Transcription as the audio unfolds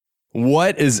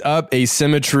What is up,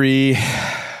 Asymmetry?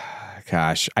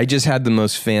 Gosh, I just had the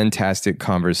most fantastic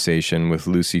conversation with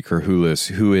Lucy Kerhoulas,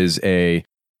 who is a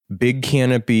big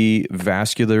canopy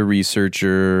vascular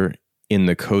researcher in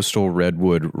the coastal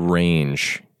redwood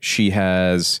range. She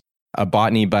has a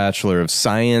botany Bachelor of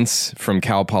Science from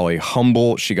Cal Poly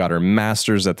Humboldt. She got her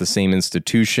master's at the same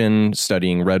institution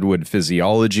studying redwood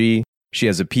physiology. She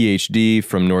has a Ph.D.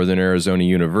 from Northern Arizona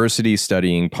University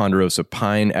studying ponderosa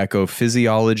pine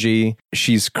eco-physiology.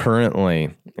 She's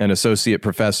currently an associate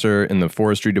professor in the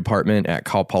forestry department at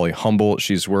Cal Poly Humboldt.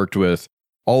 She's worked with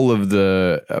all of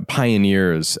the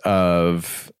pioneers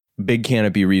of big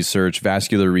canopy research,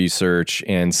 vascular research,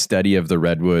 and study of the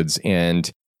redwoods. And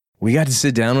we got to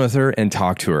sit down with her and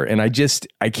talk to her. And I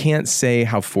can't say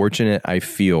how fortunate I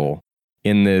feel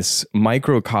in this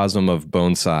microcosm of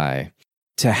bonsai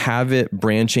to have it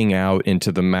branching out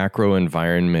into the macro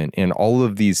environment and all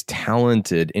of these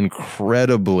talented,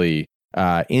 incredibly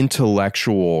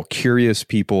intellectual, curious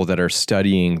people that are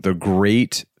studying the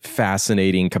great,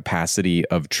 fascinating capacity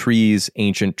of trees,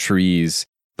 ancient trees,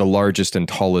 the largest and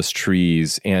tallest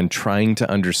trees, and trying to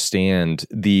understand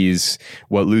these,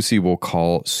 what Lucy will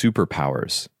call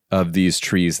superpowers of these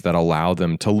trees that allow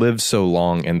them to live so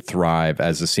long and thrive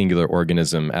as a singular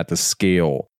organism at the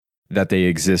scale that they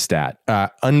exist at.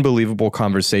 Unbelievable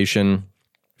conversation.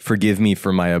 Forgive me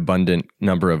for my abundant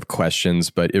number of questions,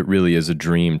 but it really is a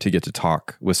dream to get to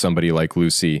talk with somebody like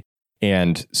Lucy.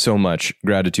 And so much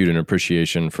gratitude and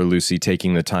appreciation for Lucy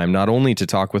taking the time not only to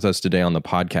talk with us today on the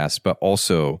podcast, but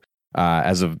also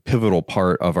as a pivotal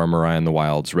part of our Mariah in the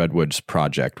Wild's Redwoods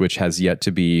project, which has yet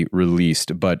to be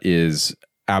released, but is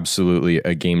absolutely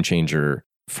a game changer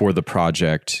for the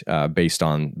project based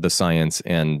on the science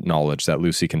and knowledge that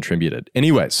Lucy contributed.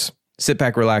 Anyways, sit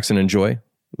back, relax, and enjoy.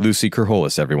 Lucy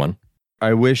Kerhoulas, everyone.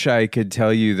 I wish I could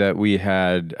tell you that we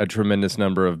had a tremendous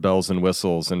number of bells and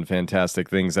whistles and fantastic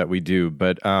things that we do,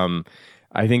 but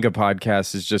I think a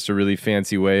podcast is just a really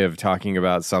fancy way of talking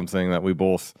about something that we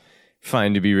both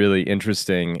find to be really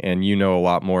interesting, and you know a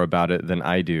lot more about it than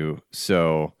I do.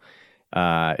 So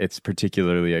it's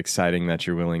particularly exciting that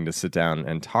you're willing to sit down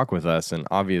and talk with us. And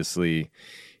obviously,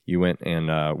 you went and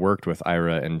worked with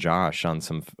Ira and Josh on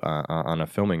on a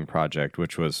filming project,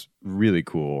 which was really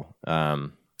cool.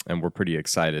 And we're pretty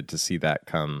excited to see that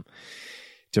come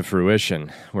to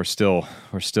fruition. We're still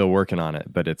working on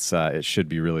it, but it should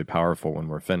be really powerful when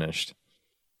we're finished.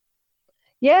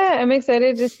 Yeah, I'm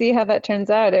excited to see how that turns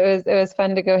out. It was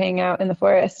fun to go hang out in the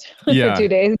forest for 2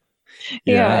 days.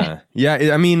 Yeah.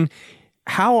 I mean,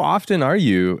 how often are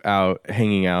you out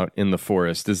hanging out in the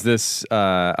forest? Is this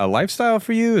a lifestyle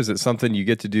for you? Is it something you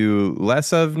get to do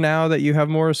less of now that you have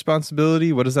more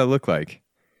responsibility? What does that look like?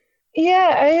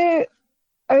 Yeah,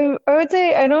 I would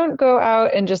say I don't go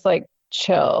out and just like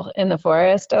chill in the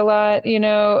forest a lot,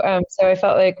 So I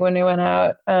felt like when we went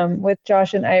out with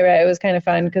Josh and Ira, it was kind of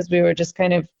fun because we were just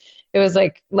it was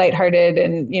like lighthearted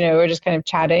and, we're just kind of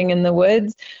chatting in the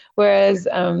woods. Whereas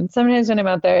sometimes when I'm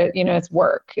out there, it's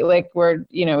work. Like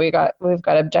we've got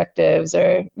objectives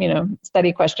or,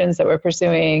 study questions that we're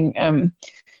pursuing,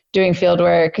 doing field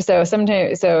work. So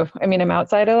I'm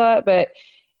outside a lot, but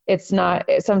it's not,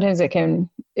 sometimes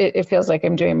it feels like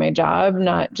I'm doing my job,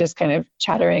 not just kind of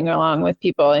chattering along with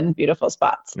people in beautiful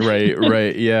spots.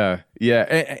 Right. Yeah.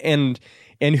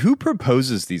 And who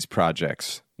proposes these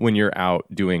projects when you're out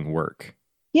doing work?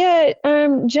 Yeah,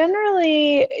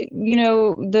 generally,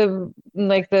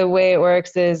 the way it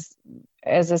works is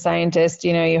as a scientist,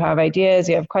 you have ideas,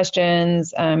 you have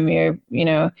questions, you're,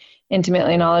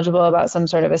 intimately knowledgeable about some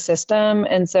sort of a system.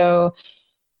 And so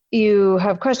you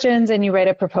have questions and you write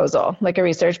a proposal, like a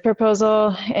research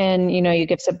proposal, and, you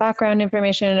give some background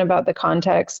information about the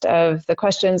context of the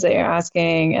questions that you're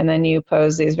asking. And then you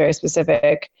pose these very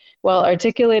specific,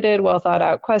 well-articulated,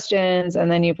 well-thought-out questions, and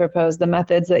then you propose the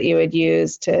methods that you would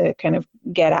use to kind of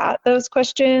get at those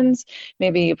questions.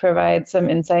 Maybe you provide some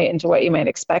insight into what you might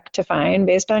expect to find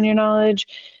based on your knowledge,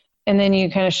 and then you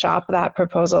kind of shop that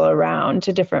proposal around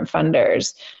to different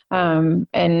funders.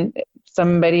 And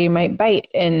somebody might bite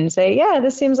and say, yeah,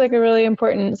 this seems like a really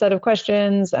important set of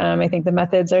questions. I think the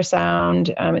methods are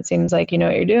sound. It seems like you know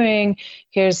what you're doing.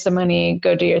 Here's some money,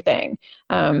 go do your thing.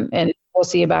 And we'll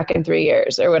see you back in 3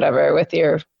 years or whatever with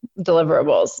your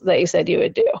deliverables that you said you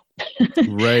would do.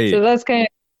 Right. So that's kind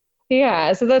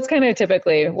of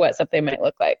typically what something might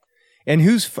look like. And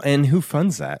who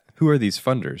funds that? Who are these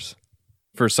funders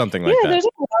for something like that?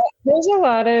 There's a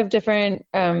lot of different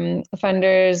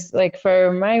funders. Like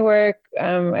for my work,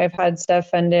 I've had stuff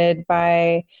funded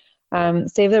by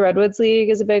Save the Redwoods League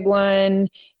is a big one,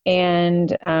 and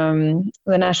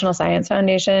the National Science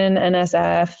Foundation,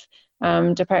 NSF.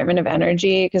 Department of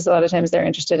Energy, because a lot of times they're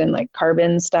interested in like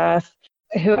carbon stuff.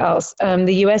 Who else?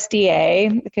 The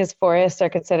USDA, because forests are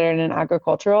considered an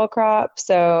agricultural crop.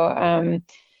 So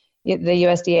the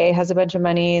USDA has a bunch of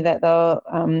money that they'll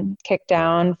kick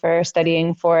down for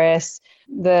studying forests.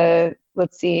 The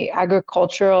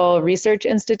Agricultural Research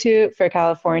Institute for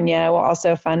California will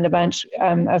also fund a bunch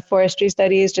of forestry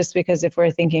studies, just because if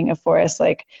we're thinking of forests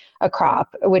like a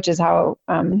crop, which is how,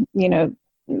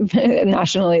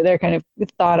 nationally they're kind of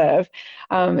thought of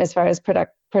as far as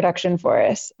production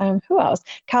forests. Who else?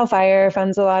 Cal Fire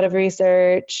funds a lot of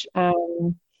research.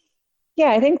 Yeah,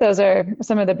 I think those are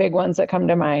some of the big ones that come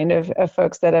to mind of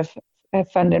folks that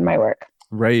have funded my work.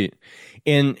 Right.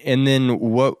 And then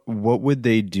what would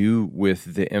they do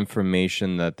with the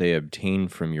information that they obtain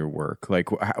from your work? Like,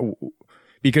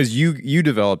 because you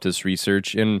developed this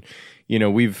research, and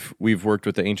we've worked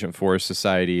with the Ancient Forest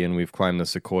Society, and we've climbed the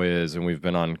sequoias, and we've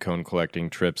been on cone collecting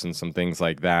trips and some things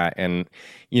like that. And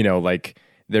like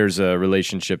there's a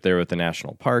relationship there with the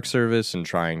National Park Service and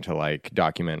trying to like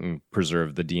document and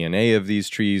preserve the DNA of these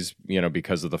trees,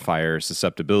 because of the fire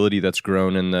susceptibility that's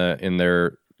grown in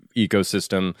their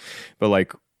ecosystem. But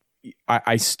like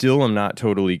I still am not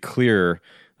totally clear.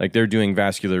 Like they're doing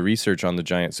vascular research on the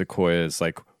giant sequoias.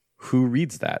 Like who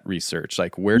reads that research?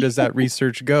 Like where does that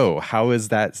research go? How is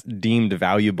that deemed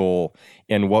valuable?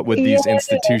 And what would these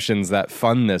institutions that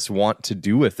fund this want to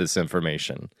do with this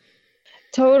information?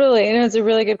 Totally. It's a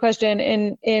really good question.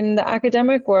 In the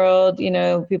academic world,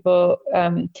 people,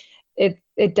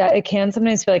 it can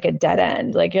sometimes feel like a dead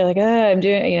end. Like you're like, I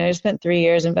just spent 3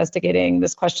 years investigating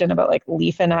this question about like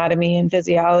leaf anatomy and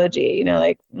physiology,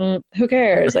 who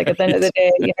cares? Like at the end of the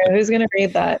day, who's going to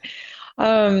read that?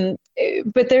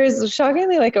 But there's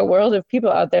shockingly like a world of people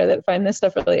out there that find this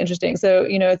stuff really interesting. So,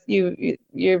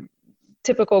 your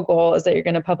typical goal is that you're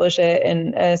going to publish it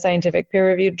in a scientific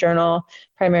peer-reviewed journal,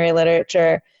 primary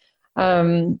literature.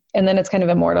 And then it's kind of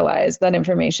immortalized. That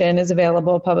information is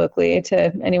available publicly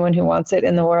to anyone who wants it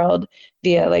in the world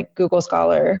via like Google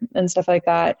Scholar and stuff like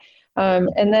that.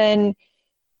 And then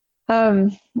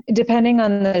depending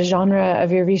on the genre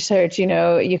of your research,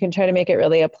 you can try to make it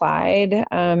really applied.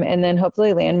 And then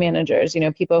hopefully land managers,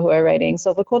 people who are writing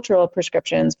silvicultural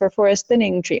prescriptions for forest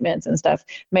thinning treatments and stuff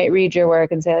might read your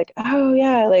work and say like, oh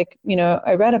yeah, like,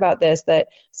 I read about this, that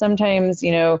sometimes,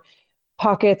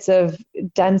 pockets of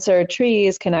denser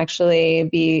trees can actually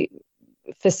be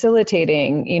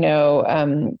facilitating,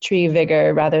 tree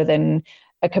vigor rather than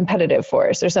a competitive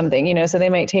force or something, so they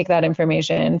might take that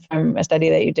information from a study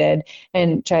that you did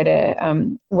and try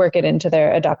to work it into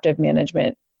their adaptive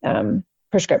management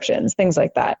prescriptions, things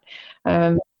like that.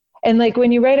 And like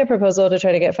when you write a proposal to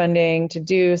try to get funding to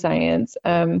do science,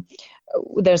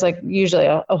 there's like usually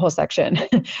a whole section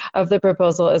of the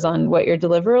proposal is on what your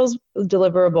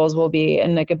deliverables will be.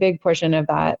 And like a big portion of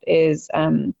that is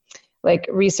like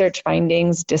research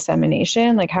findings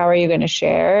dissemination. Like how are you going to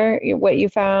share what you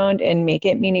found and make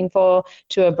it meaningful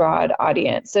to a broad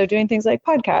audience? So doing things like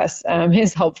podcasts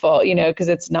is helpful, because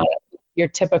it's not your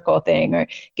typical thing, or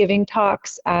giving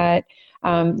talks at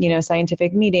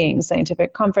scientific meetings,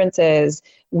 scientific conferences,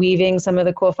 weaving some of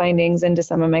the cool findings into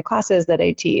some of my classes that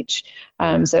I teach.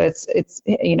 So it's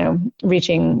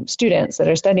reaching students that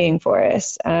are studying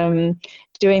forests.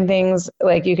 Doing things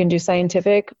like you can do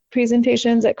scientific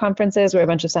presentations at conferences where a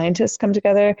bunch of scientists come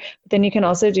together. But then you can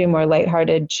also do more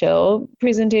lighthearted, chill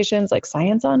presentations like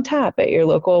Science on Tap at your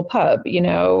local pub,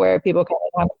 where people can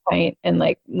have a pint and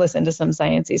like listen to some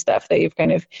sciencey stuff that you've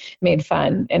kind of made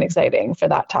fun and exciting for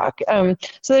that talk. So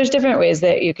there's different ways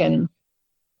that you can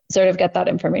sort of get that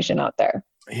information out there.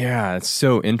 Yeah, it's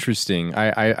so interesting.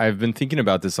 I've been thinking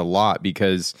about this a lot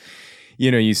because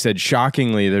you said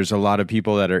shockingly, there's a lot of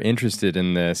people that are interested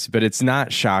in this, but it's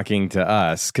not shocking to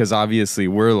us because obviously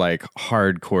we're like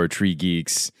hardcore tree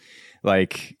geeks,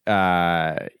 like,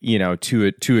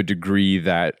 to a degree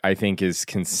that I think is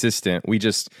consistent. We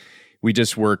just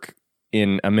work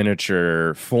in a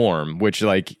miniature form, which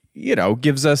like,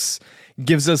 gives us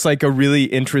like a really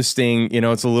interesting,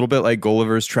 it's a little bit like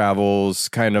Gulliver's Travels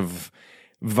kind of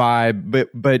vibe,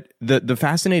 but the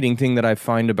fascinating thing that I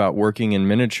find about working in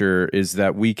miniature is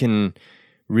that we can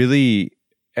really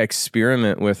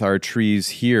experiment with our trees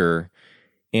here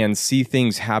and see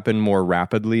things happen more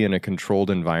rapidly in a controlled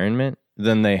environment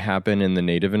than they happen in the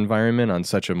native environment on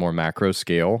such a more macro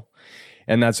scale.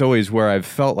 And that's always where I've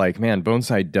felt like, man,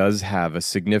 bonsai does have a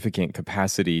significant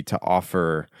capacity to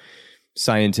offer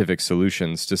scientific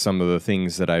solutions to some of the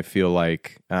things that I feel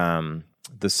like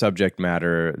the subject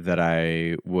matter that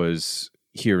I was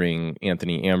hearing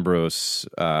Anthony Ambrose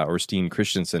or Steen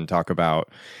Christensen talk about,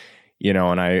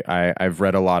 and I've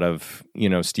read a lot of,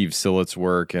 Steve Sillett's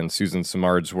work and Susan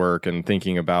Simard's work, and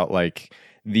thinking about like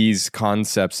these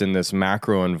concepts in this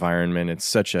macro environment. It's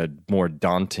such a more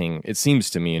daunting, it seems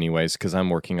to me anyways, because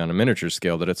I'm working on a miniature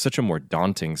scale, that it's such a more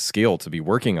daunting scale to be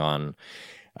working on.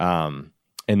 And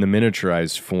the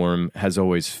miniaturized form has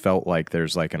always felt like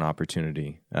there's like an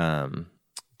opportunity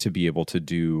to be able to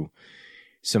do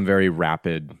some very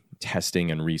rapid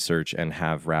testing and research and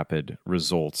have rapid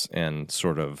results, and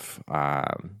sort of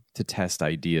to test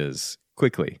ideas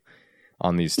quickly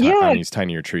on these on these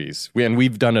tinier trees.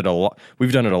 We've done it a lot.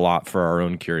 We've done it a lot for our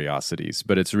own curiosities,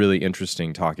 but it's really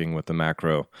interesting talking with the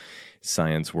macro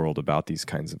science world about these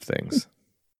kinds of things.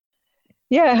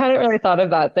 Yeah, I hadn't really thought of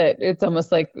that it's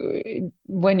almost like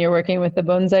when you're working with the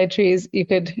bonsai trees, you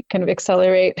could kind of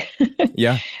accelerate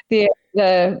the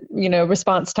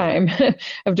response time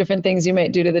of different things you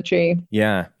might do to the tree.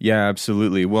 Yeah,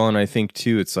 absolutely. Well, and I think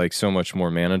too, it's like so much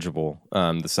more manageable,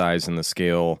 the size and the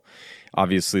scale.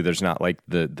 Obviously, there's not like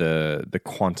the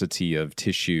quantity of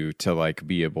tissue to like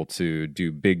be able to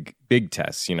do big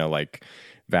tests, like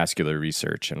vascular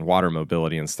research and water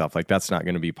mobility and stuff. Like that's not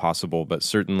going to be possible. But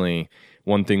certainly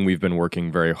one thing we've been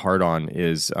working very hard on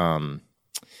is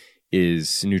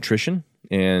nutrition,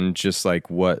 and just like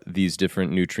what these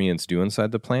different nutrients do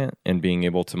inside the plant, and being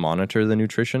able to monitor the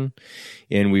nutrition.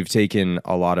 And we've taken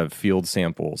a lot of field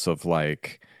samples of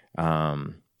like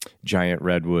giant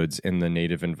redwoods in the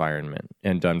native environment,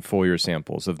 and done foliar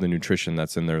samples of the nutrition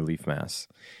that's in their leaf mass.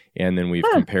 And then we've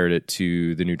compared it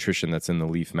to the nutrition that's in the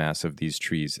leaf mass of these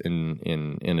trees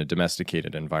in a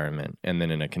domesticated environment, and then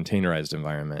in a containerized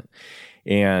environment.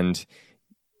 And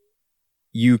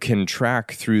you can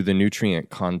track through the nutrient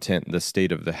content the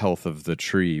state of the health of the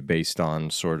tree based on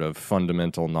sort of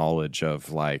fundamental knowledge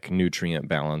of like nutrient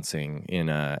balancing in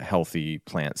a healthy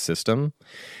plant system.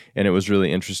 And it was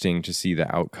really interesting to see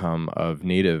the outcome of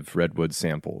native redwood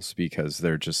samples, because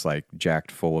they're just like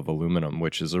jacked full of aluminum,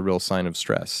 which is a real sign of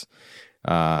stress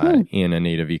in a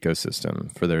native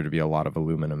ecosystem, for there to be a lot of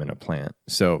aluminum in a plant.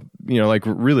 So, like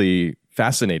really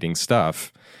fascinating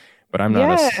stuff. But I'm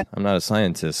not a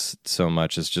scientist so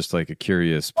much as just like a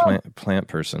curious plant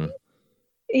person.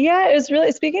 Yeah, it was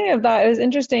really, speaking of that, it was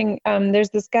interesting. There's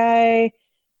this guy,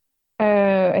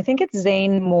 I think it's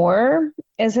Zane Moore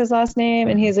is his last name,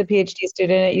 and he's a PhD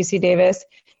student at UC Davis.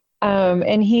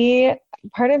 And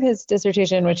part of his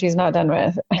dissertation, which he's not done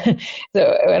with,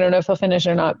 so I don't know if he'll finish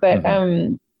or not, but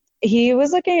he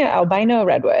was looking at albino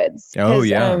redwoods. Oh,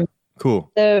 yeah.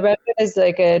 Cool. The redwood is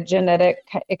like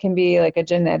it can be like a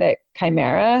genetic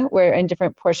chimera, where in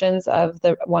different portions of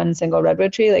the one single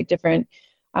redwood tree, like different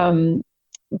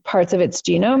parts of its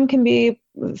genome can be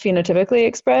phenotypically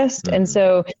expressed. And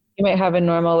so you might have a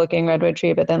normal looking redwood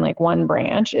tree, but then like one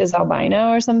branch is albino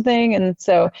or something. And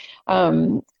so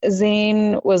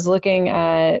Zane was looking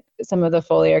at some of the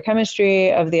foliar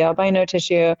chemistry of the albino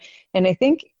tissue. And I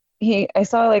think I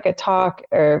saw like a talk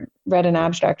or read an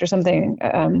abstract or something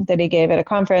that he gave at a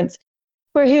conference,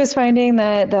 where he was finding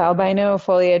that the albino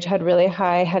foliage had really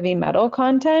high heavy metal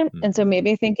content. And so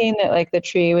maybe thinking that like the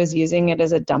tree was using it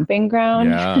as a dumping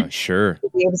ground. Yeah, sure.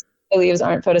 The leaves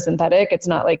aren't photosynthetic. It's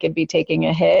not like it'd be taking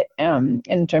a hit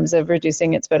in terms of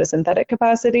reducing its photosynthetic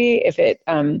capacity if it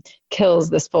kills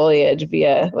this foliage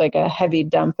via like a heavy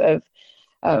dump of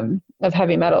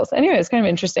heavy metals. Anyway, it's kind of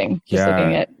interesting just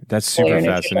looking at that's super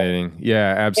fascinating.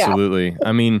 Yeah, absolutely. Yeah.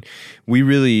 I mean, we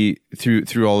really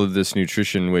through all of this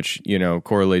nutrition, which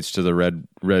correlates to the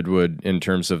redwood in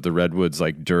terms of the redwood's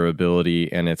like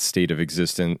durability and its state of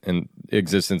existence in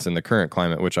the current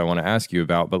climate, which I want to ask you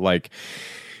about. But like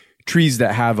trees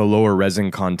that have a lower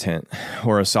resin content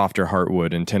or a softer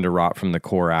heartwood and tend to rot from the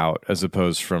core out, as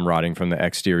opposed from rotting from the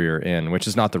exterior in, which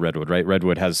is not the redwood, right?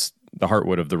 Redwood has the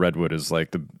heartwood of the redwood is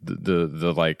like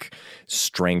the like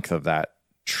strength of that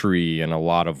tree in a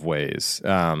lot of ways,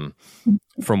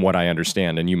 from what I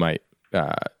understand. And you might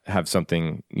have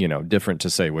something different to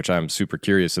say, which I'm super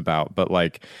curious about. But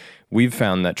like we've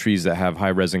found that trees that have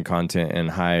high resin content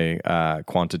and high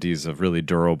quantities of really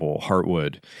durable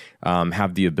heartwood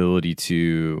have the ability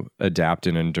to adapt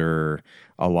and endure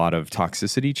a lot of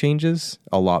toxicity changes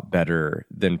a lot better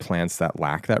than plants that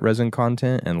lack that resin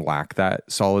content and lack that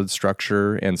solid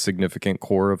structure and significant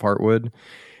core of heartwood,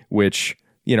 which,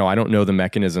 I don't know the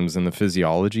mechanisms and the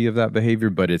physiology of that behavior,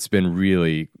 but it's been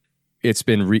really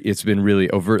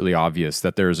overtly obvious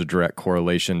that there is a direct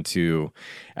correlation to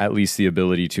at least the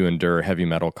ability to endure heavy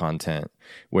metal content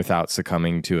without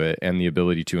succumbing to it, and the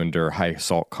ability to endure high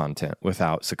salt content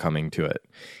without succumbing to it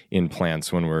in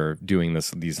plants when we're doing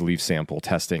these leaf sample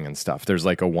testing and stuff. There's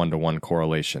like a 1-to-1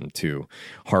 correlation to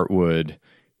heartwood,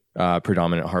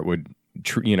 predominant heartwood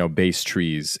base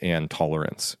trees and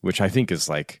tolerance, which I think is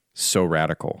like so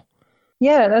radical.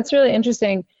 Yeah, that's really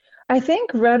interesting. I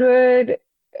think redwood,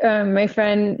 my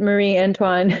friend Marie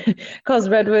Antoine calls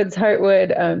redwoods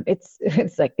heartwood.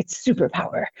 It's like it's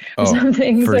superpower or Oh,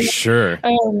 something. for So sure.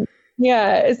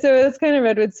 yeah, so it's kind of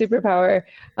redwood superpower.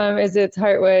 Is it's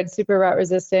heartwood, super rot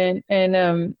resistant,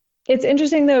 and it's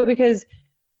interesting though because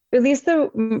at least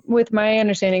with my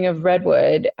understanding of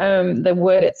redwood, the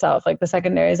wood itself, like the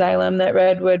secondary xylem that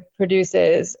redwood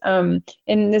produces, and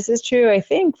this is true, I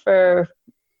think, for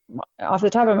off the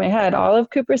top of my head, all of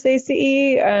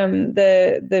Cupressaceae,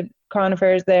 the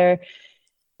conifers there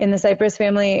in the cypress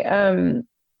family.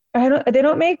 They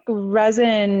don't make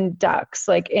resin ducts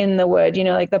like in the wood,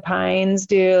 like the pines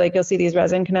do. Like you'll see these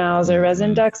resin canals or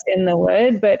resin ducts in the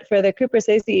wood, but for the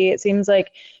Cupressaceae, it seems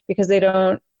like because they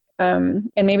don't.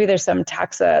 And maybe there's some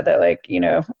taxa that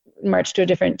march to a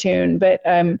different tune. But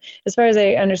as far as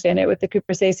I understand it, with the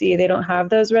Cupressaceae, they don't have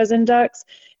those resin ducts.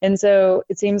 And so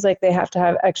it seems like they have to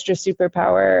have extra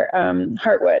superpower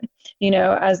heartwood,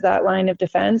 as that line of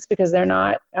defense because they're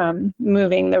not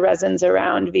moving the resins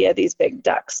around via these big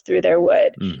ducts through their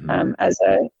wood as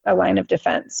a line of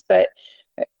defense. But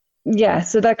yeah,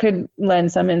 so that could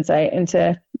lend some insight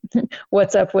into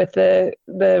what's up with the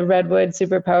redwood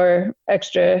superpower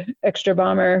extra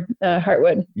bomber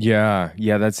heartwood. Yeah,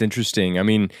 that's interesting. I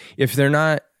mean, if they're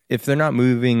not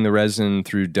moving the resin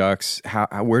through ducts,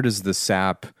 where does the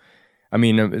sap? I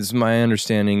mean, it's my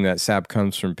understanding that sap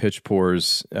comes from pitch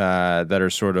pores that are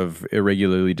sort of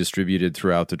irregularly distributed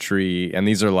throughout the tree, and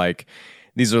these are like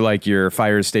your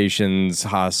fire stations,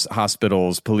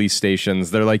 hospitals, police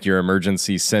stations. They're like your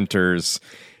emergency centers.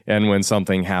 And when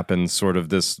something happens, sort of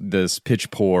this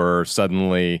pitch pore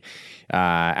suddenly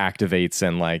activates,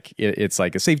 and like it's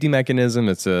like a safety mechanism.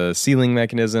 It's a sealing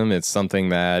mechanism. It's something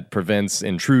that prevents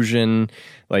intrusion.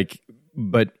 Like,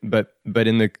 but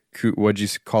in the what'd you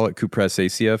call it?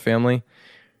 Cupressaceae family.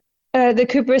 The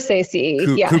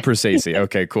Cupressaceae. Yeah. Cupressaceae.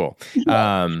 Okay, cool.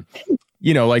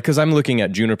 Because I'm looking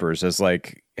at junipers as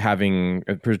like having,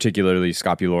 particularly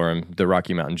scopularum, the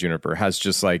Rocky Mountain juniper, has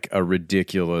just like a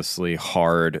ridiculously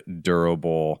hard,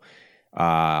 durable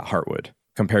heartwood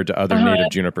compared to other native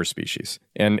juniper species.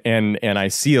 And I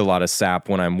see a lot of sap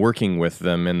when I'm working with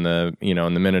them in the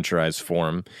miniaturized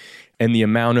form, and the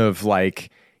amount of like,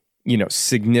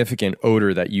 significant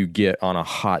odor that you get on a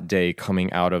hot day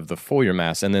coming out of the foliar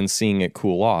mass, and then seeing it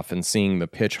cool off and seeing the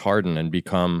pitch harden and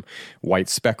become white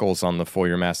speckles on the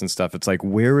foliar mass and stuff. It's like,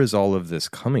 where is all of this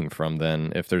coming from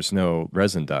then if there's no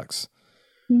resin ducts?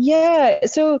 Yeah,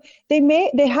 so they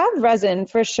have resin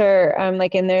for sure,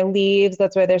 like in their leaves.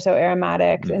 That's why they're so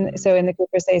aromatic. And so in the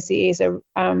Cupressaceae, so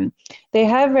they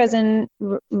have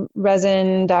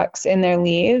resin ducts in their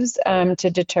leaves to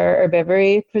deter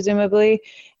herbivory, presumably.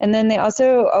 And then they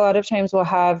also a lot of times will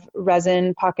have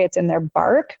resin pockets in their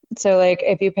bark. So like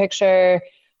if you picture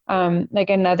like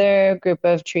another group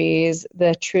of trees,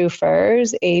 the true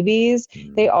firs, abies,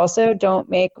 they also don't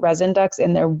make resin ducts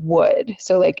in their wood.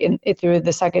 So like through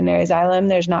the secondary xylem,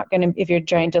 there's not going to, if you're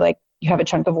trying to like, you have a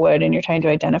chunk of wood and you're trying to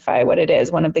identify what it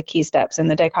is, one of the key steps in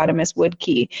the dichotomous wood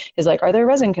key is like, are there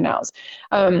resin canals?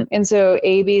 And so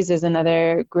abies is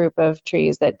another group of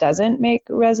trees that doesn't make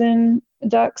resin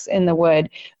ducts in the wood,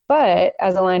 but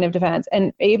as a line of defense.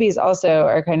 And abies also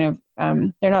are kind of,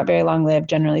 they're not very long lived,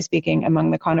 generally speaking,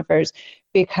 among the conifers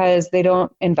because they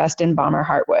don't invest in bomber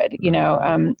heartwood,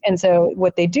 and so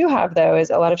what they do have though is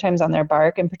a lot of times on their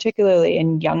bark, and particularly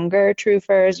in younger true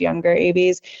firs, younger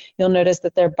abies, you'll notice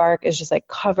that their bark is just like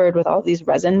covered with all these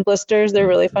resin blisters. They're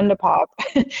really fun to pop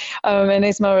and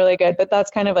they smell really good, but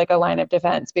that's kind of like a line of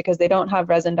defense because they don't have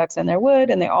resin ducts in their wood,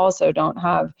 and they also don't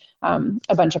have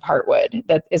a bunch of heartwood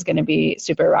that is going to be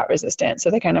super rot resistant.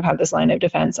 So they kind of have this line of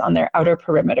defense on their outer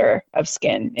perimeter of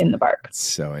skin in the bark. It's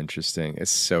so interesting. It's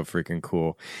so freaking cool.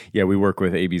 Yeah, we work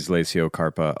with Abies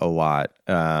lasiocarpa a lot,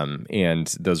 and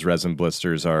those resin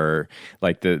blisters are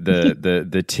like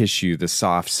the tissue, the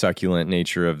soft, succulent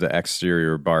nature of the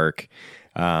exterior bark.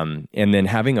 And then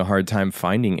having a hard time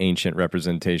finding ancient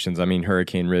representations. I mean,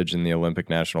 Hurricane Ridge in the Olympic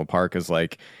National Park is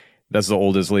like, that's the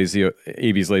oldest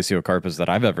Abies lasiocarpas that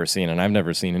I've ever seen, and I've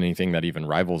never seen anything that even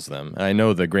rivals them. And I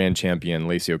know the grand champion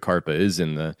lasiocarpa is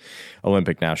in the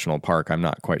Olympic National Park. I'm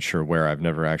not quite sure where. I've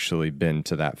never actually been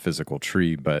to that physical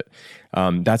tree, but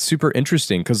that's super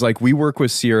interesting because like we work with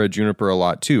Sierra juniper a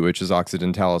lot too, which is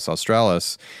Occidentalis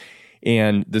australis.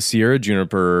 And the Sierra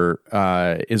juniper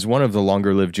is one of the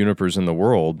longer lived junipers in the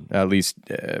world, at least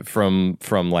from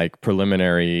like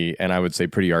preliminary and I would say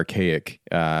pretty archaic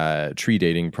tree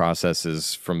dating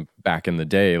processes from back in the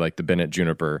day. Like the Bennett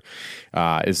juniper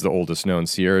is the oldest known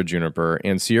Sierra juniper,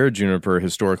 and Sierra juniper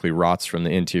historically rots from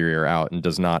the interior out and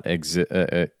does not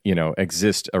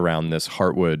exist around this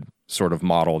heartwood sort of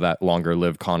model that longer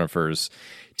lived conifers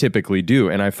typically do.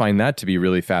 And I find that to be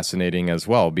really fascinating as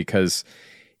well, because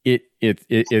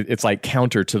it's like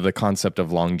counter to the concept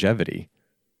of longevity.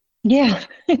 Yeah,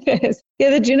 it is. Yeah,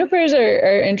 the junipers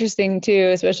are interesting too,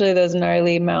 especially those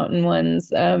gnarly mountain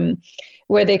ones,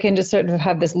 where they can just sort of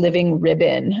have this living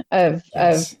ribbon of,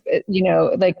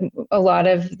 like a lot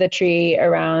of the tree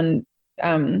around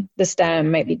the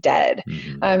stem might be dead.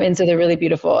 Mm-hmm. And so they're really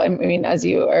beautiful. I mean, as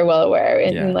you are well aware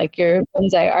in like your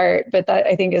bonsai art, but that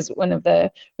I think is one of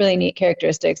the really neat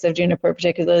characteristics of juniper,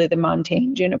 particularly the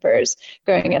montane junipers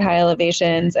growing at high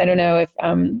elevations. I don't know if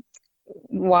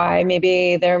why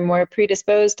maybe they're more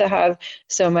predisposed to have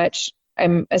so much,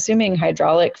 I'm assuming,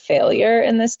 hydraulic failure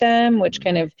in the stem, which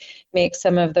kind of makes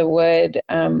some of the wood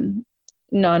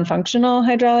non-functional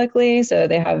hydraulically. So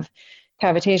they have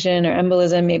cavitation or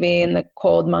embolism, maybe in the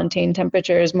cold montane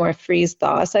temperatures, more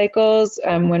freeze-thaw cycles.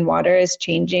 When water is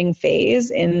changing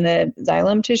phase in the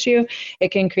xylem tissue,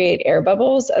 it can create air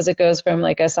bubbles as it goes from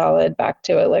like a solid back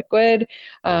to a liquid,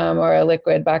 or a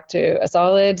liquid back to a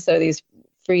solid. So these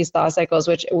freeze-thaw cycles,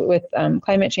 which with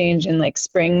climate change and like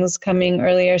springs coming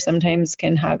earlier, sometimes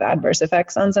can have adverse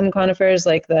effects on some conifers,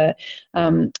 like the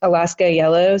Alaska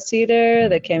yellow cedar,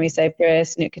 the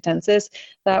Chamaecyparis nucatensis.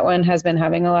 That one has been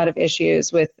having a lot of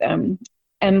issues with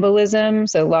embolism,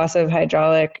 so loss of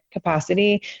hydraulic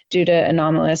capacity due to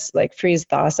anomalous like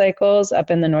freeze-thaw cycles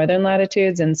up in the northern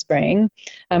latitudes in spring,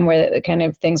 where the kind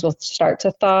of things will start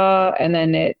to thaw and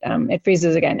then it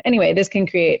freezes again. Anyway, this can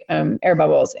create air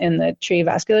bubbles in the tree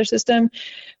vascular system,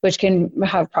 which can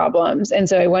have problems. And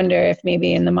so I wonder if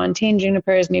maybe in the montane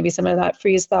junipers, maybe some of that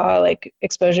freeze-thaw, like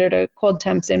exposure to cold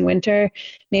temps in winter,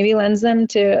 maybe lends them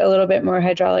to a little bit more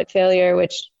hydraulic failure,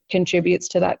 which contributes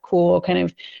to that cool kind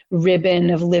of ribbon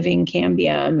of living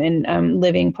cambium and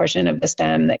living portion of the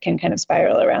stem that can kind of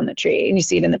spiral around the tree. And you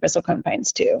see it in the bristlecone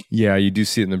pines too. Yeah, you do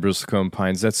see it in the bristlecone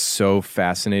pines. That's so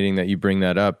fascinating that you bring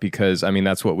that up, because I mean,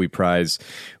 that's what we prize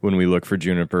when we look for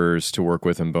junipers to work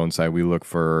with in bonsai. We look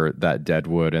for that dead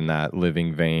wood and that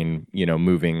living vein,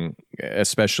 moving,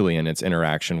 especially in its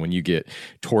interaction when you get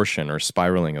torsion or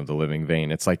spiraling of the living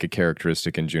vein. It's like a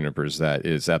characteristic in junipers that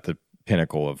is at the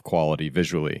pinnacle of quality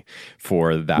visually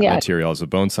for that material as a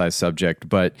bonsai subject.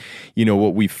 But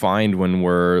what we find when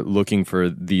we're looking for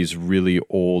these really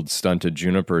old stunted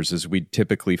junipers is we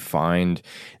typically find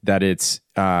that it's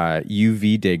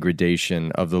UV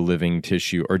degradation of the living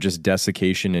tissue, or just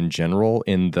desiccation in general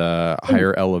in the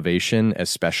higher elevation,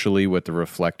 especially with the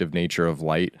reflective nature of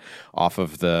light off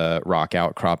of the rock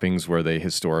outcroppings where they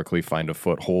historically find a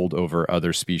foothold over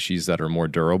other species that are more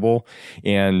durable.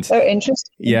 And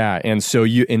interesting. Yeah, and so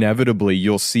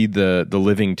you'll see the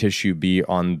living tissue be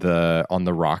on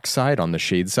the rock side, on the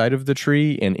shade side of the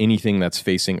tree, and anything that's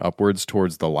facing upwards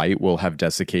towards the light will have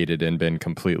desiccated and been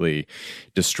completely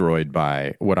destroyed by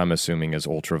what I'm assuming is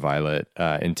ultraviolet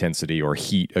intensity or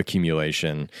heat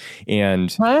accumulation.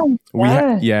 And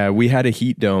we had a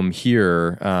heat dome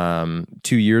here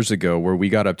 2 years ago where we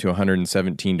got up to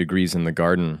 117 degrees in the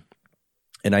garden.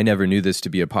 And I never knew this to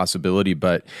be a possibility,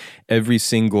 but every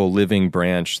single living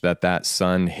branch that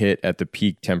sun hit at the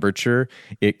peak temperature,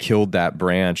 it killed that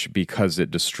branch because it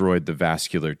destroyed the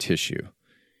vascular tissue.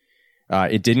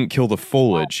 It didn't kill the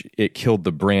foliage, it killed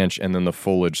the branch, and then the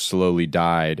foliage slowly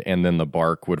died, and then the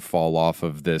bark would fall off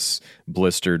of this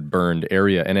blistered, burned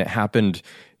area. And it happened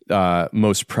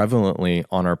most prevalently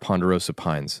on our ponderosa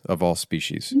pines of all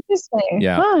species. Interesting.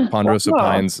 Yeah, ponderosa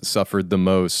pines suffered the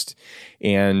most.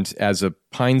 And as a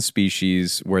pine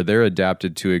species where they're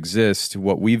adapted to exist,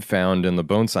 what we've found in the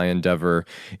bonsai endeavor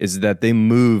is that they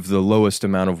move the lowest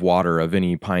amount of water of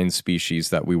any pine species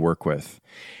that we work with.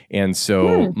 And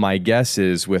so my guess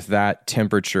is with that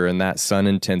temperature and that sun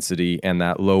intensity and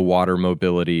that low water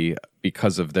mobility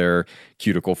because of their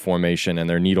cuticle formation and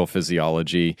their needle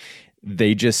physiology,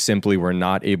 they just simply were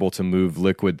not able to move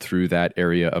liquid through that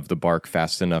area of the bark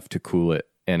fast enough to cool it,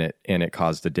 and it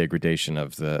caused the degradation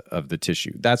of the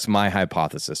tissue. That's my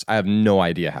hypothesis. I have no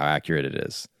idea how accurate it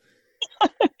is.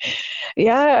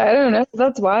 Yeah, I don't know.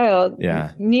 That's wild.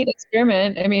 Yeah. Neat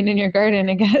experiment. I mean, in your garden,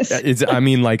 I guess. I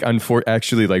mean, like,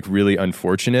 actually, like, really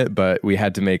unfortunate, but we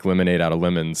had to make lemonade out of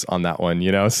lemons on that one,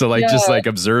 you know? So, like, just Yeah. like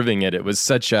observing it, it was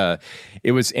such a,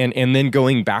 it was, and then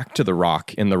going back to the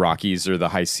rock in the Rockies or the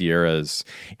High Sierras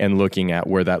and looking at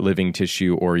where that living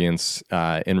tissue orients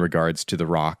in regards to the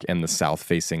rock and the south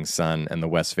facing sun and the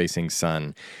west facing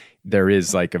sun. There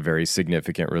is like a very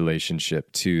significant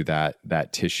relationship to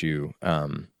that tissue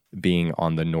being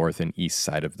on the north and east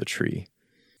side of the tree.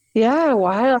 Yeah,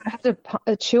 wild. I have to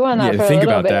chew on that Yeah, for a think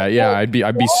little about bit. that. Yeah, I'd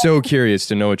be so curious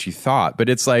to know what you thought. But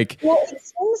it's like, Well, it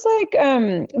seems like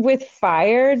with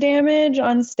fire damage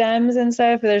on stems and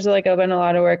stuff, there's like been a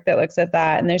lot of work that looks at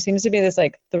that, and there seems to be this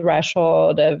like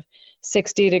threshold of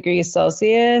 60 degrees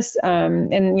Celsius,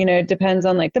 and it depends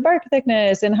on like the bark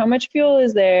thickness and how much fuel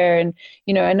is there, and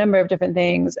a number of different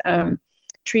things.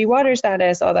 Tree water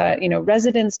status, all that,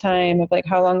 residence time of like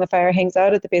how long the fire hangs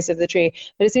out at the base of the tree.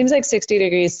 But it seems like 60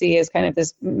 degrees C is kind of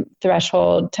this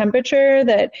threshold temperature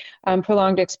that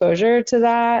prolonged exposure to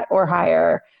that or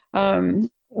higher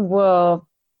will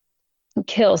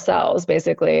kill cells.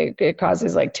 Basically, it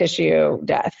causes like tissue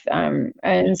death.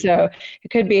 And so it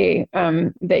could be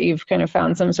that you've kind of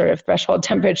found some sort of threshold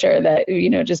temperature that,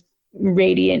 just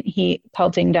radiant heat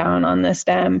pelting down on the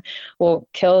stem will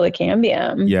kill the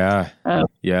cambium. Yeah.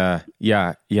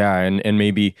 And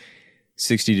maybe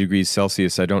 60 degrees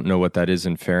Celsius. I don't know what that is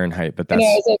in Fahrenheit, but that's,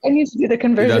 I need to do the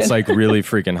conversion. That's like really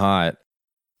freaking hot.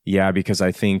 Yeah, because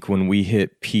I think when we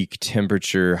hit peak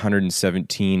temperature,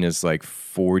 117 is like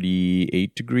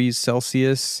 48 degrees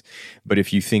Celsius. But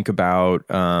if you think about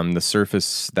the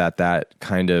surface that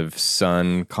kind of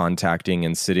sun contacting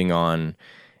and sitting on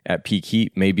at peak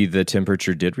heat, maybe the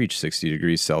temperature did reach 60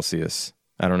 degrees Celsius.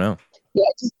 I don't know. Yeah,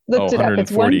 just looked it up.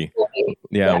 It's 140.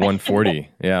 Yeah, 140.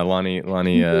 Yeah, Lonnie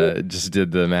just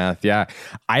did the math. Yeah,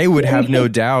 I would have no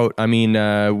doubt. I mean,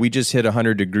 we just hit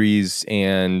 100 degrees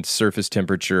and surface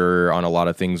temperature on a lot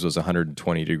of things was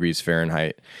 120 degrees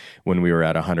Fahrenheit when we were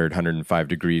at 105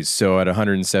 degrees. So at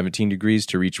 117 degrees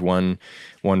to reach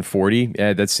 140,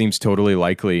 that seems totally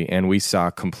likely. And we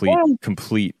saw complete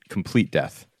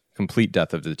death. Complete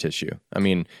death of the tissue. I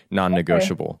mean,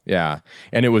 non-negotiable. Okay. Yeah.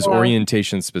 And it was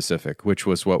orientation specific, which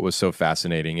was what was so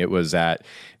fascinating. It was at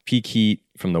peak heat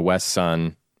from the west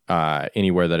sun,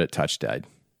 anywhere that it touched died.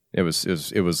 It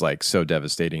was like so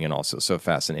devastating and also so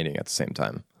fascinating at the same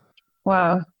time.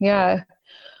 Wow. Yeah.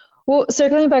 Well,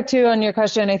 circling back to on your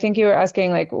question, I think you were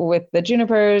asking like with the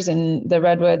junipers and the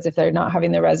redwoods, if they're not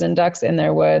having the resin ducts in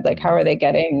their wood, like how are they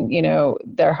getting,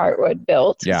 their heartwood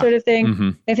built sort of thing. Mm-hmm.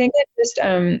 I think that just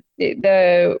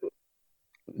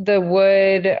the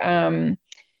wood,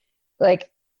 like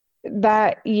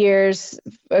that year's,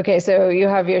 okay, so you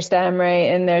have your stem,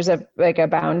 right? And there's a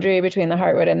boundary between the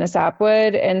heartwood and the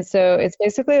sapwood. And so it's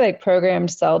basically like programmed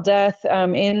cell death.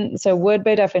 So wood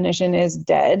by definition is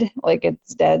dead, like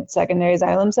it's dead secondary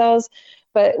xylem cells.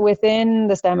 But within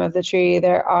the stem of the tree,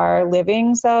 there are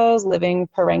living cells, living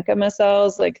parenchyma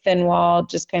cells, like thin walled,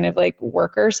 just kind of like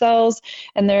worker cells.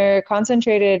 And they're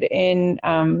concentrated in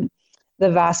the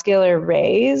vascular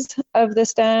rays of the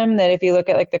stem, that if you look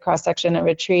at like the cross section of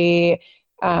a tree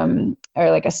or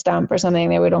like a stump or something,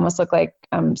 they would almost look like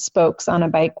spokes on a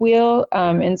bike wheel.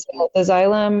 And so the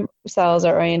xylem cells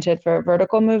are oriented for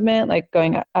vertical movement, like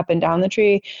going up and down the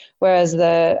tree, whereas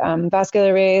the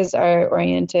vascular rays are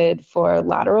oriented for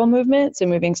lateral movement, so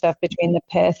moving stuff between the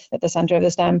pith at the center of the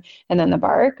stem and then the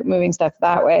bark, moving stuff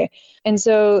that way. And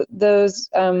so those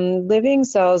living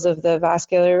cells of the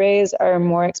vascular rays are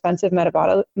more expensive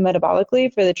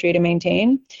metabolically for the tree to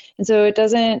maintain. And so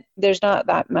there's not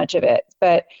that much of it.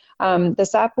 But the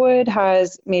sapwood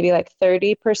has maybe like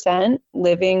 30%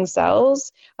 living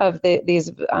cells of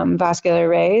these vascular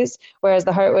rays, whereas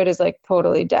the heartwood is like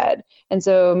totally dead. And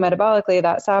so metabolically,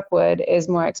 that sapwood is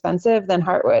more expensive than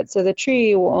heartwood. So the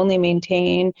tree will only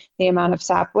maintain the amount of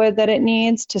sapwood that it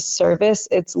needs to service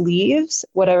its leaves,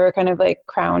 whatever kind of like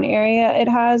crown area it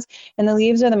has. And the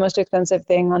leaves are the most expensive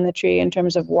thing on the tree in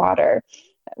terms of water,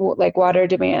 like water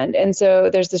demand. And so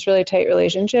there's this really tight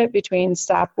relationship between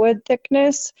sapwood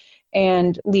thickness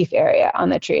and leaf area on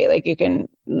the tree. Like you can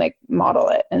like model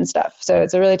it and stuff. So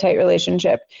it's a really tight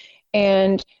relationship.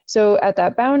 And so at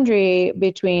that boundary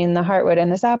between the heartwood and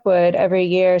the sapwood, every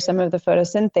year some of the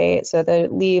photosynthate, so the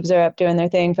leaves are up doing their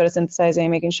thing, photosynthesizing,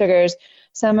 making sugars.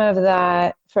 Some of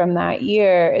that from that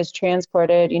year is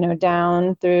transported,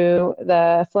 down through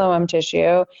the phloem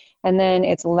tissue, and then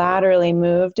it's laterally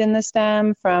moved in the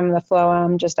stem from the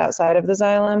phloem just outside of the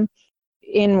xylem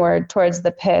inward towards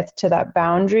the pith to that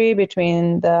boundary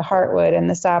between the heartwood and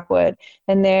the sapwood.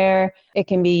 And there it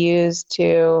can be used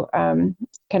to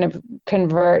kind of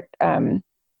convert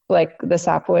like the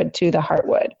sapwood to the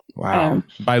heartwood. Wow.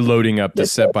 By loading up the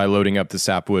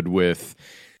sapwood with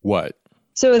what?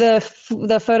 So the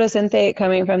photosynthate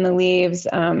coming from the leaves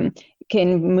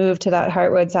can move to that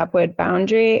heartwood sapwood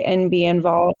boundary and be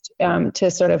involved to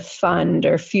sort of fund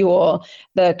or fuel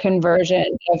the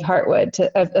conversion of sapwood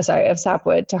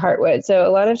to heartwood. So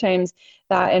a lot of times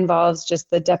that involves just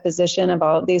the deposition of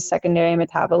all of these secondary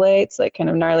metabolites, like kind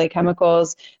of gnarly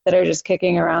chemicals that are just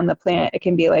kicking around the plant. It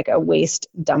can be like a waste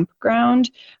dump ground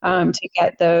to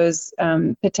get those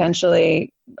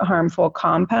potentially harmful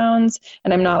compounds.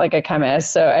 And I'm not like a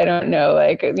chemist, so I don't know,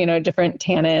 like, different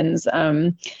tannins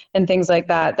and things like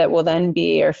that will then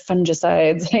be, or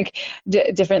fungicides, like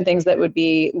different things that would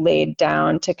be laid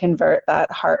down to convert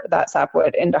that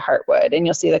sapwood into heartwood. And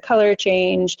you'll see the color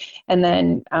change. And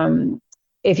then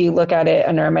if you look at it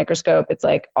under a microscope, it's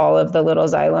like all of the little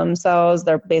xylem cells,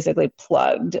 they're basically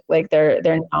plugged, like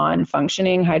they're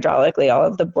non-functioning hydraulically. All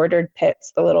of the bordered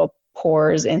pits, the little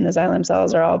pores in the xylem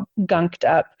cells, are all gunked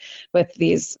up with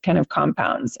these kind of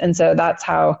compounds. And so that's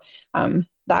how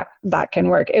that can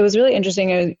work. It was really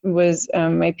interesting. It was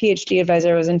my Ph.D.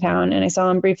 advisor was in town, and I saw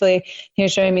him briefly. He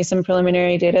was showing me some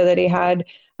preliminary data that he had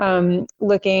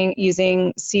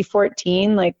using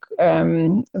C14, like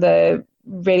the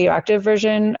radioactive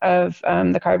version of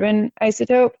the carbon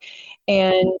isotope,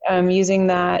 and using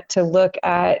that to look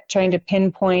at trying to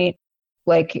pinpoint,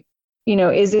 like,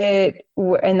 is it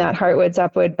in that heartwood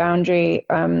sapwood boundary,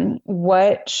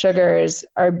 what sugars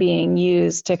are being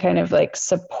used to kind of like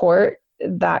support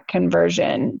that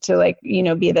conversion to, like, be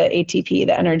the ATP,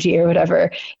 the energy or whatever,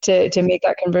 to make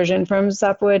that conversion from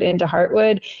sapwood into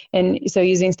heartwood. And so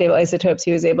using stable isotopes,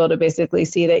 he was able to basically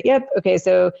see that,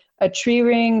 so a tree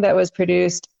ring that was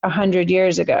produced 100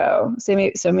 years ago,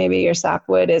 so maybe your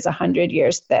sapwood is 100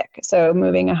 years thick. So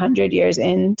moving 100 years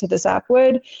into the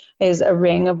sapwood is a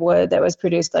ring of wood that was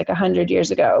produced like 100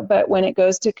 years ago. But when it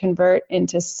goes to convert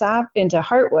into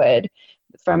heartwood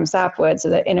from sapwood, so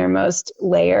the innermost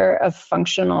layer of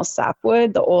functional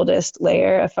sapwood, the oldest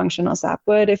layer of functional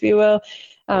sapwood, if you will,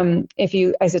 if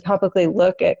you isotopically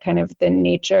look at kind of the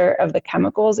nature of the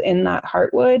chemicals in that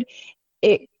heartwood,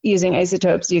 using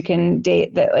isotopes, you can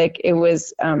date that, like, it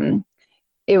was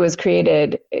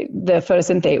created, the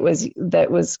photosynthate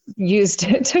that was used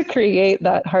to create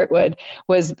that heartwood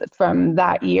was from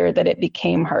that year that it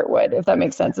became heartwood, if that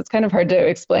makes sense. It's kind of hard to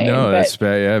explain. No,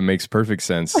 it makes perfect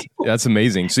sense. That's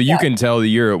amazing. So you can tell the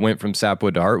year it went from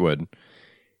sapwood to heartwood.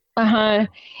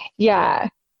 Yeah.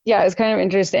 It's kind of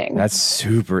interesting. That's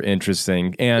super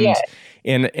interesting. And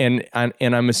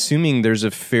I'm assuming there's a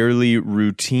fairly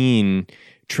routine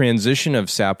transition of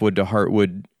sapwood to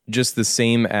heartwood, just the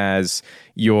same as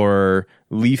your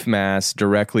leaf mass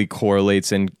directly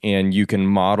correlates, and you can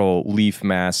model leaf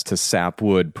mass to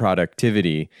sapwood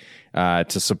productivity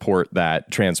to support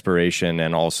that transpiration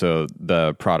and also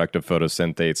the product of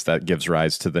photosynthase that gives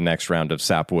rise to the next round of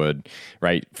sapwood,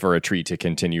 right, for a tree to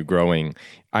continue growing.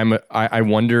 I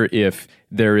wonder if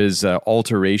there is an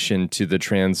alteration to the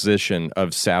transition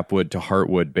of sapwood to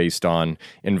heartwood based on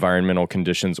environmental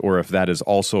conditions, or if that is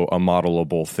also a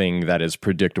modelable thing that is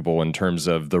predictable in terms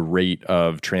of the rate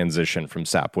of transition from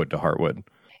sapwood to heartwood.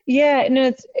 Yeah,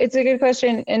 no, it's a good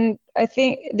question, and I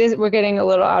think we're getting a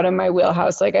little out of my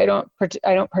wheelhouse. Like, I don't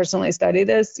personally study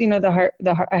this. I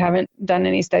haven't done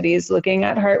any studies looking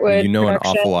at heartwood. You know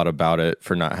production. An awful lot about it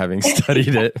for not having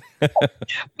studied it.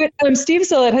 But Steve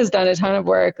Sillett has done a ton of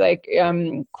work, like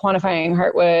quantifying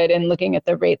heartwood and looking at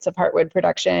the rates of heartwood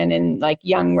production in like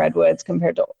young redwoods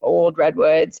compared to old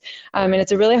redwoods. And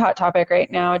it's a really hot topic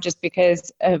right now, just because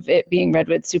of it being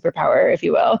redwood superpower, if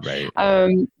you will.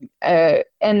 Right.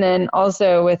 And then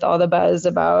also with all the buzz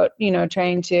about,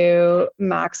 trying to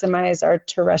maximize our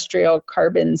terrestrial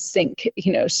carbon sink,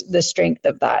 the strength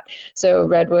of that. So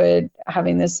redwood,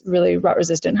 having this really rot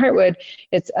resistant heartwood,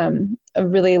 it's a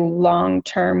really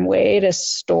long-term way to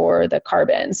store the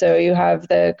carbon. So you have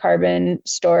the carbon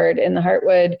stored in the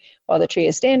heartwood while the tree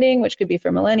is standing, which could be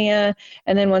for millennia.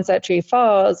 And then once that tree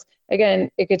falls,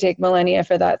 again, it could take millennia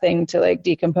for that thing to like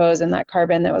decompose and that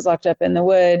carbon that was locked up in the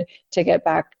wood to get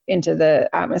back into the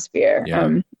atmosphere.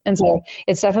 Yeah. And so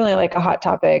it's definitely like a hot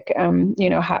topic.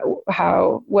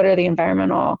 What are the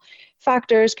environmental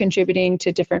factors contributing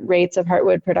to different rates of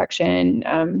heartwood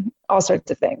production? All sorts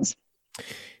of things.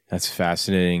 That's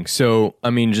fascinating. So,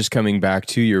 just coming back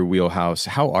to your wheelhouse,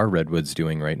 how are redwoods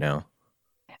doing right now?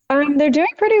 They're doing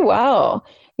pretty well.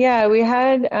 Yeah, we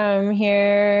had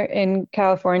here in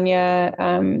California,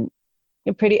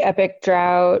 a pretty epic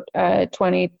drought,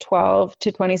 2012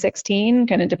 to 2016,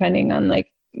 kind of depending on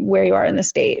like where you are in the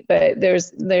state. But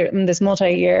there's this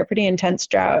multi-year, pretty intense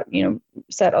drought,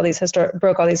 broke all these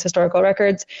historical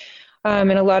records.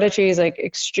 And a lot of trees, like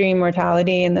extreme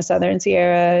mortality in the southern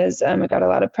Sierras. It got a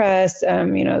lot of press.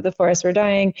 The forests were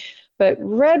dying, but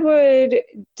redwood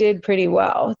did pretty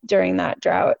well during that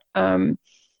drought. And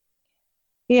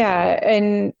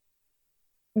I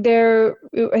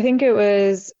think it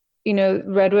was,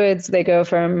 redwoods, they go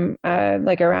from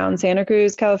like around Santa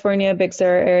Cruz, California, Big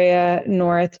Sur area,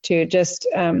 north to just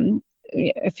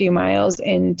a few miles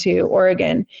into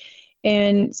Oregon.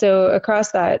 And so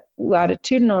across that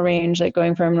latitudinal range, like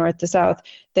going from north to south,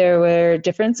 there were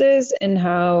differences in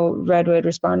how redwood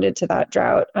responded to that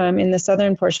drought. In the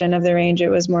southern portion of the range, it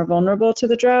was more vulnerable to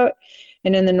the drought.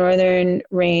 And in the northern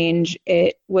range,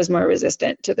 it was more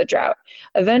resistant to the drought.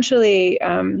 Eventually,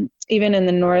 even in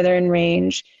the northern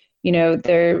range,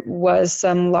 there was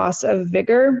some loss of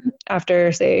vigor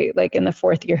after, say, like in the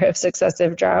fourth year of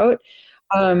successive drought.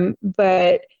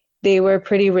 But they were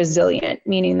pretty resilient,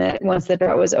 meaning that once the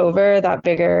drought was over, that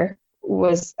vigor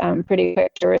was pretty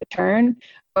quick to return.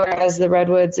 Whereas the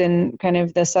redwoods in kind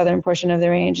of the southern portion of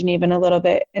the range and even a little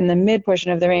bit in the mid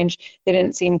portion of the range, they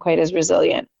didn't seem quite as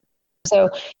resilient. So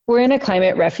we're in a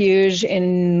climate refuge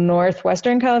in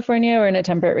northwestern California. We're in a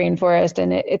temperate rainforest,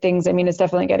 and it's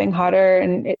definitely getting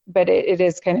hotter, but it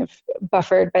is kind of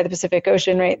buffered by the Pacific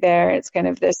Ocean right there. It's kind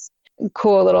of this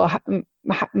cool little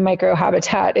micro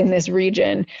habitat in this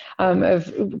region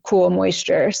of cool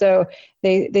moisture. So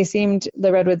the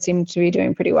redwoods seemed to be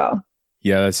doing pretty well.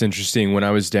 Yeah, that's interesting. When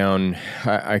I was down,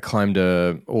 I climbed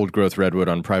a old growth redwood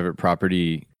on private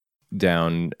property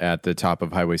down at the top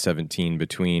of Highway 17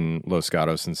 between Los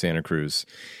Gatos and Santa Cruz.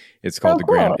 It's called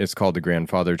the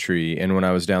grandfather tree. And when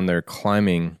I was down there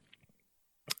climbing,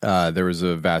 there was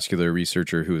a vascular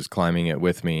researcher who was climbing it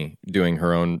with me, doing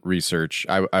her own research.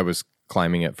 I was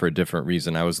climbing it for a different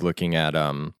reason. I was looking at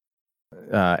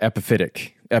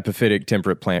epiphytic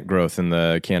temperate plant growth in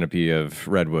the canopy of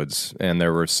redwoods, and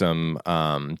there were some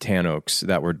tan oaks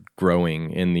that were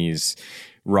growing in these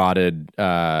rotted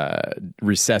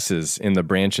recesses in the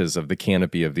branches of the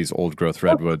canopy of these old growth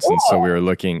redwoods. And so we were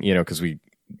looking, because we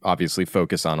obviously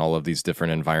focus on all of these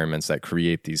different environments that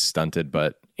create these stunted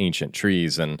but ancient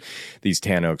trees, and these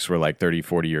tan oaks were like 30,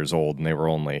 40 years old, and they were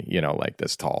only, like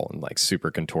this tall and like super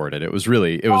contorted. It was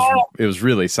really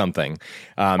something.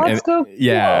 That's so cool.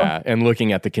 Yeah. And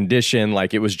looking at the condition,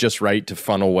 like it was just right to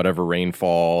funnel whatever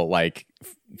rainfall like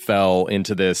fell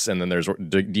into this, and then there's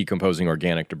decomposing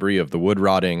organic debris of the wood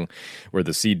rotting where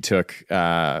the seed took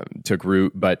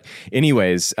root. But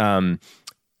anyways,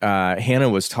 Hannah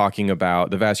was talking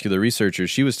about, the vascular researcher,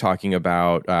 she was talking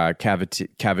about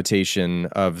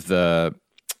cavitation of the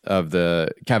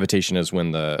cavitation is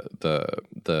when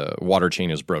the water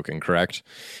chain is broken, correct?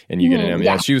 And you get an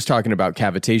yeah. She was talking about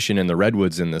cavitation in the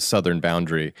redwoods in the southern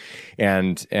boundary,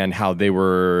 and how they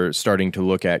were starting to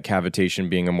look at cavitation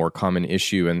being a more common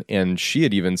issue. And she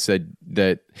had even said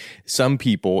that some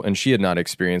people, and she had not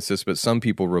experienced this, but some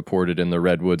people reported in the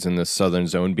redwoods in the southern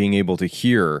zone being able to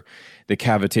hear the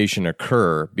cavitation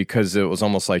occur, because it was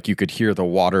almost like you could hear the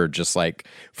water just like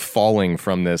falling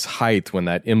from this height when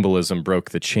that embolism broke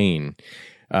the chain.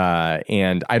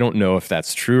 And I don't know if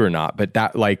that's true or not, but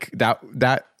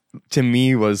that to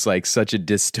me was like such a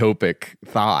dystopic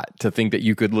thought, to think that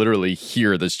you could literally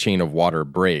hear this chain of water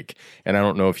break. And I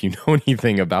don't know if you know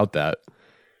anything about that.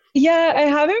 Yeah, I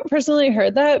haven't personally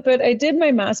heard that, but I did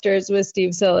my master's with Steve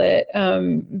Sillett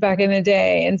back in the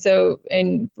day. And so,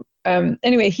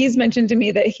 anyway, he's mentioned to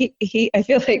me that he I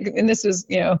feel like, and this was,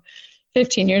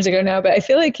 15 years ago now, but I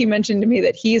feel like he mentioned to me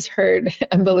that he's heard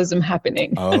embolism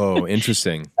happening. Oh,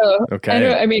 interesting. So,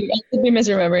 okay. I could be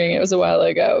misremembering. It was a while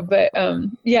ago, but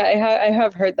yeah, I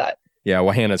have heard that. Yeah,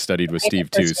 well, Hannah studied with Steve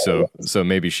too, so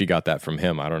maybe she got that from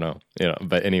him. I don't know.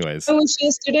 But anyways. Oh, was she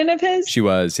a student of his? She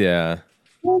was, yeah.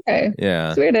 Okay. Yeah.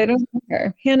 It's weird. I don't know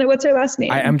her. Hannah, what's her last name?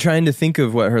 I'm trying to think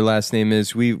of what her last name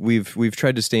is. We've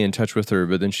tried to stay in touch with her,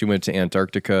 but then she went to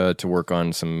Antarctica to work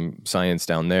on some science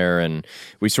down there, and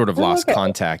we sort of lost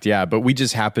contact. Yeah, but we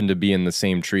just happened to be in the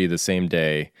same tree the same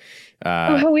day.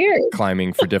 How weird.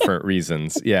 Climbing for different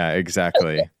reasons. Yeah,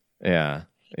 exactly. Yeah.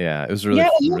 It was really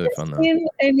fun though.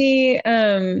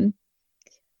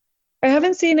 I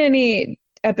haven't seen any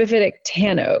epiphytic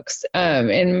tan oaks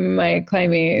in my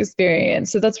climbing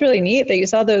experience, so that's really neat that you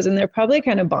saw those, and they're probably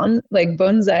kind of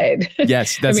bonsai.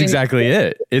 Yes, that's exactly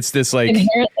it. It's this like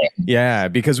inherently. Yeah,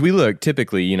 because we look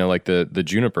typically, like the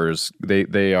junipers,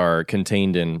 they are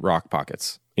contained in rock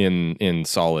pockets, in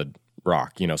solid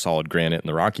rock, solid granite in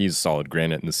the Rockies, solid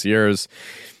granite in the Sierras.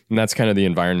 And that's kind of the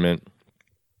environment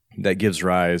that gives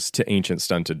rise to ancient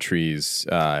stunted trees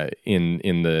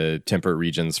in the temperate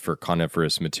regions for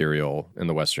coniferous material in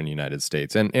the western United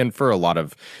States and for a lot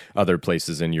of other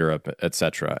places in Europe, et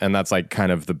cetera. And that's like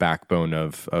kind of the backbone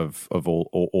of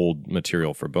old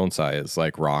material for bonsai is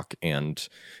like rock and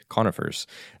conifers.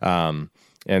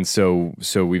 And so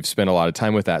we've spent a lot of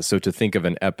time with that. So to think of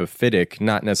an epiphytic,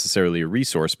 not necessarily a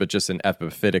resource, but just an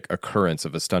epiphytic occurrence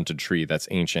of a stunted tree that's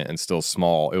ancient and still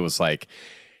small, it was like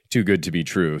too good to be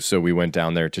true. So we went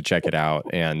down there to check it out,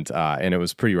 and it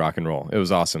was pretty rock and roll. It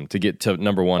was awesome to get to,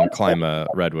 number one, climb a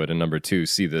redwood, and number two,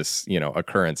 see this,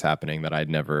 occurrence happening that I'd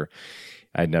never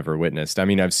witnessed. I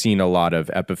mean, I've seen a lot of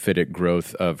epiphytic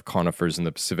growth of conifers in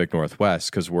the Pacific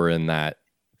Northwest because we're in that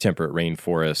temperate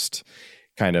rainforest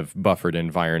kind of buffered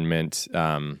environment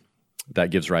that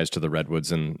gives rise to the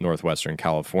redwoods in northwestern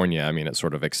California. I mean, it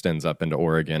sort of extends up into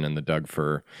Oregon and the Doug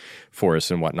fir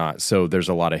forests and whatnot. So there's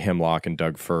a lot of hemlock and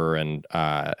Doug fir and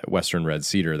western red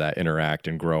cedar that interact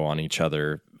and grow on each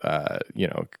other,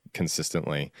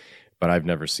 consistently. But I've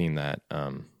never seen that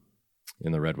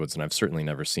in the redwoods, and I've certainly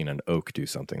never seen an oak do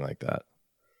something like that.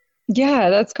 Yeah,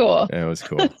 that's cool. It was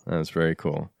cool. That was very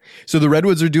cool. So the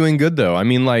redwoods are doing good, though. I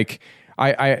mean, like,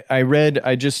 I read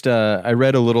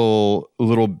a little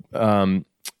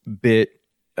bit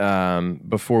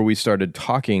before we started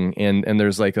talking, and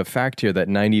there's like a fact here that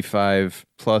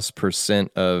 95+%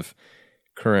 of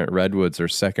current redwoods are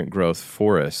second growth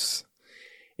forests.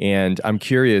 And I'm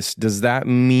curious, does that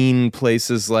mean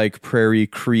places like Prairie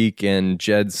Creek and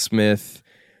Jed Smith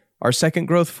are second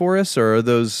growth forests, or are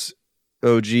those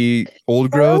OG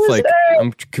old growth? Like,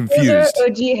 I'm confused. Those are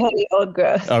OG heavy old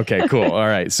growth. Okay, cool. All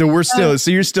right. So we're still, so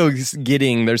you're still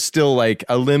getting, there's still like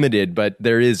a limited, but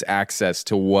there is access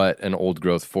to what an old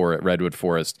growth redwood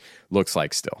forest looks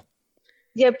like still.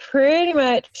 Yeah, pretty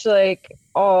much like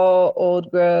all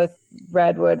old growth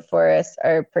redwood forests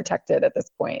are protected at this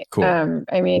point. Cool.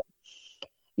 I mean,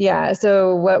 yeah,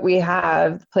 so what we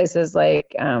have, places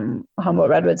like Humboldt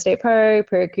Redwood State Park,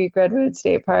 Prairie Creek Redwood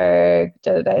State Park,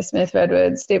 Jedediah Smith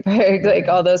Redwood State Park, like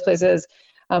all those places,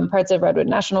 parts of Redwood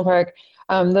National Park,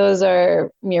 those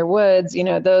are mere woods,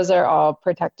 those are all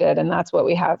protected, and that's what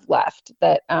we have left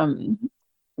that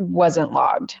wasn't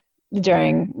logged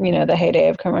during, the heyday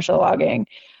of commercial logging.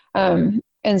 And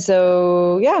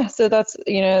so, yeah, so that's,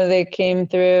 they came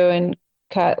through and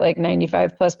cut like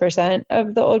 95+%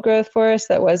 of the old growth forest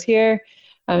that was here.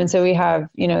 And so we have,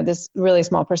 this really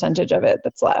small percentage of it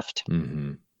that's left.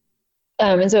 Mm-hmm.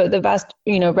 And so the vast,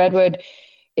 redwood,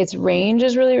 its range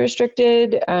is really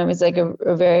restricted. It's like a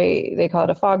very, they call it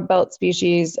a fog belt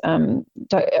species. So,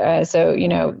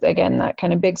 again, that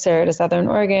kind of Big Sur to Southern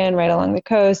Oregon, right along the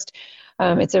coast.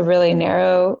 It's a really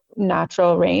narrow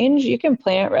natural range. You can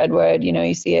plant redwood,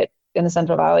 you see it in the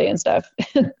Central Valley and stuff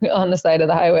on the side of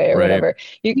the highway or whatever.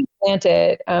 You can plant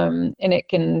it, and it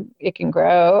can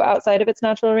grow outside of its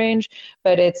natural range,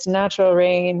 but its natural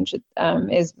range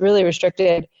is really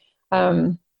restricted.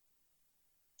 And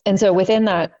so within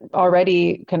that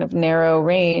already kind of narrow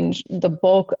range, the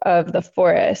bulk of the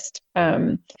forest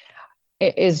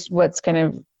is what's kind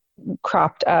of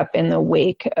cropped up in the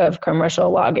wake of commercial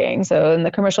logging. So in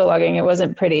the commercial logging, it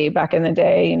wasn't pretty back in the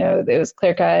day, it was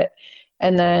clear cut.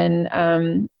 And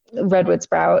then redwood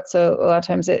sprout. So a lot of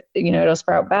times it'll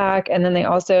sprout back. And then they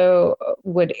also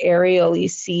would aerially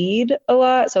seed a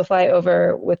lot. So fly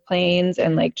over with planes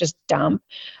and like just dump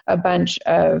a bunch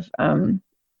of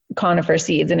conifer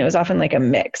seeds. And it was often like a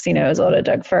mix, it was a lot of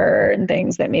Doug fir and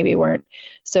things that maybe weren't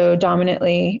so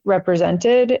dominantly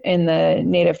represented in the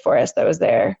native forest that was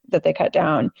there that they cut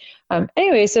down.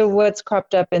 Anyway, so what's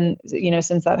cropped up and,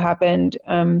 since that happened,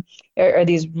 are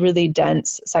these really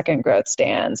dense second growth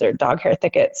stands, or dog hair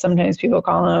thickets, sometimes people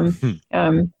call them.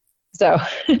 So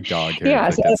dog hair yeah,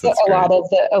 thickets, so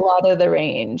a lot of the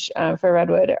range for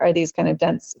redwood are these kind of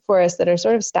dense forests that are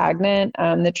sort of stagnant.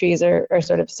 The trees are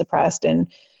sort of suppressed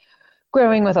and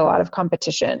growing with a lot of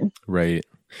competition. Right.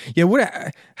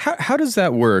 Yeah. How does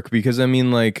that work? Because I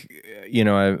mean, like,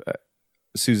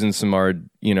 Susan Simard,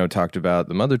 talked about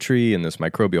the mother tree and this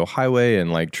microbial highway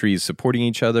and like trees supporting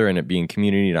each other and it being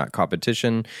community, not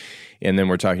competition. And then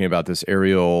we're talking about this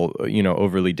aerial,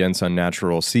 overly dense,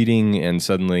 unnatural seeding. And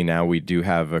suddenly now we do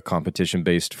have a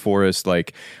competition-based forest.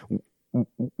 Like,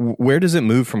 where does it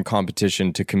move from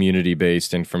competition to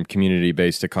community-based and from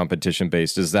community-based to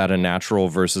competition-based? Is that a natural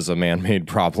versus a man-made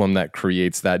problem that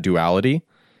creates that duality?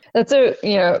 That's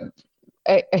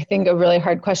I think a really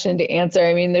hard question to answer.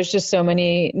 I mean, there's just so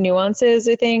many nuances,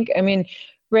 I think. I mean,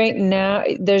 right now,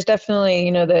 there's definitely,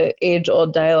 the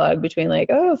age-old dialogue between like,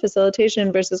 oh,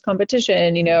 facilitation versus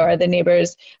competition, are the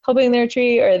neighbors helping their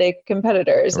tree or are they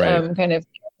competitors? Right. Kind of.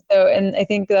 So, and I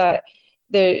think that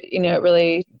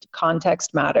really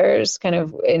context matters kind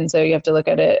of, and so you have to look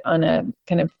at it on a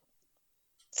kind of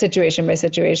situation by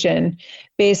situation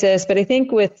basis. But I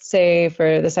think with, say,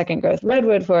 for the second growth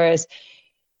redwood forest,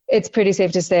 it's pretty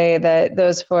safe to say that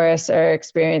those forests are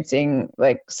experiencing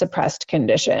like suppressed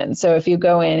conditions. So if you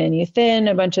go in and you thin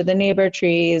a bunch of the neighbor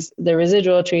trees, the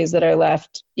residual trees that are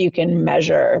left, you can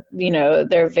measure,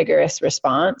 their vigorous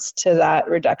response to that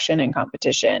reduction in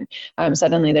competition.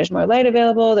 Suddenly there's more light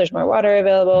available, there's more water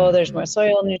available, there's more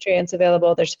soil nutrients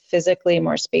available, there's physically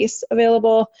more space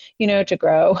available, to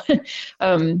grow.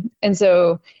 And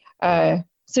so,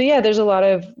 so yeah, there's a lot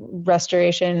of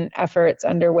restoration efforts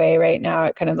underway right now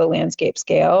at kind of the landscape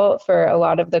scale for a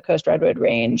lot of the coast redwood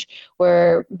range,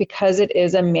 where because it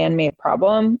is a man-made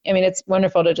problem, I mean, it's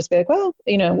wonderful to just be like, well,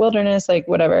 wilderness, like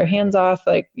whatever, hands off,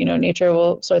 like, nature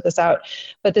will sort this out.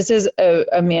 But this is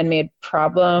a man-made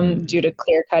problem due to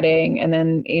clear cutting and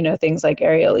then, things like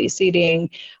aerial seeding,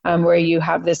 where you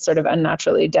have this sort of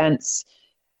unnaturally dense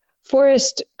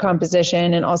forest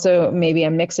composition, and also maybe a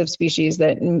mix of species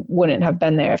that wouldn't have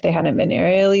been there if they hadn't been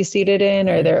aerially seeded in,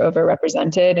 or they're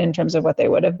overrepresented in terms of what they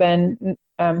would have been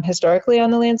historically on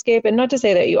the landscape. And not to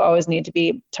say that you always need to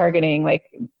be targeting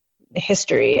like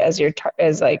history as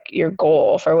your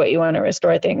goal for what you want to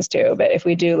restore things to. But if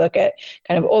we do look at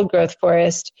kind of old growth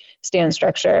forest stand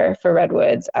structure for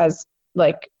redwoods as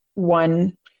like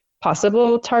one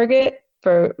possible target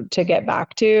to get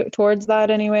back towards that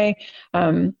anyway,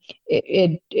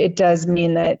 it does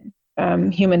mean that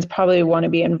humans probably want to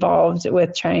be involved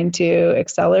with trying to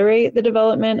accelerate the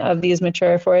development of these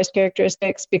mature forest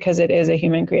characteristics, because it is a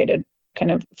human created kind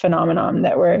of phenomenon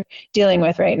that we're dealing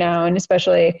with right now. And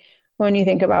especially when you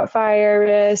think about fire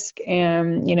risk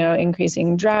and,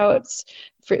 increasing droughts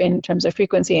in terms of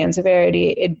frequency and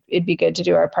severity, it'd be good to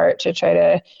do our part to try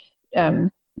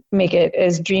to make it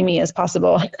as dreamy as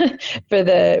possible for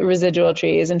the residual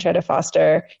trees and try to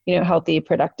foster, healthy,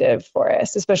 productive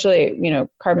forests, especially,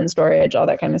 carbon storage, all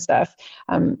that kind of stuff.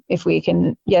 If we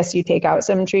can, yes, you take out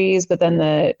some trees, but then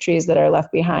the trees that are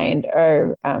left behind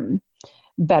are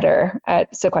better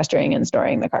at sequestering and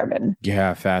storing the carbon.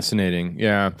 Yeah, fascinating.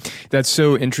 Yeah, that's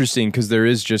so interesting, because there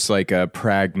is just like a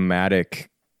pragmatic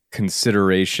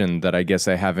consideration that I guess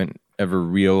I haven't ever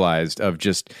realized, of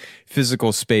just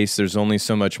physical space. There's only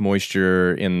so much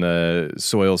moisture in the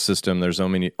soil system. There's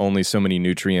only so many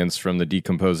nutrients from the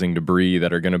decomposing debris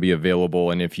that are going to be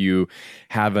available. And if you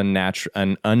have an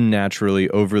unnaturally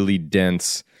overly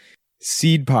dense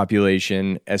seed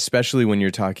population, especially when you're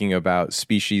talking about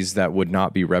species that would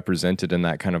not be represented in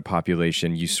that kind of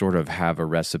population, you sort of have a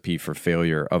recipe for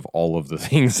failure of all of the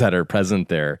things that are present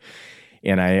there.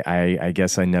 And I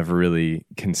guess I never really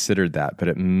considered that, but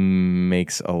it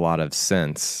makes a lot of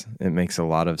sense. It makes a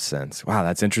lot of sense. Wow,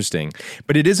 that's interesting.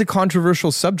 But it is a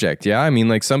controversial subject, yeah? I mean,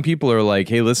 like, some people are like,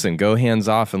 hey, listen, go hands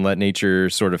off and let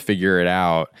nature sort of figure it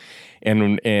out.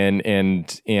 And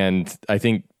I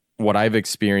think what I've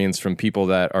experienced from people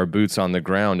that are boots on the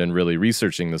ground and really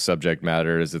researching the subject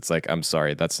matter is, it's like, I'm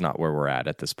sorry, that's not where we're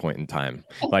at this point in time.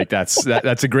 Like, that's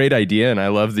a great idea, and I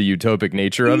love the utopic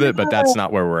nature of it, but that's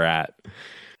not where we're at.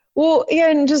 Well,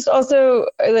 yeah, and just also,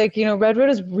 like,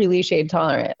 redwood is really shade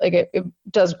tolerant. Like, it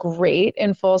does great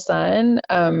in full sun,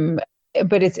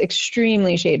 but it's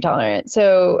extremely shade tolerant.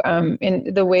 So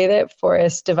in the way that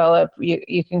forests develop,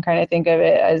 you can kind of think of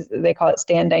it as, they call it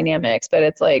stand dynamics, but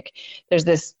it's like there's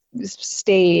this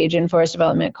stage in forest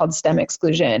development called stem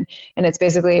exclusion, and it's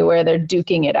basically where they're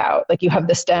duking it out. Like, you have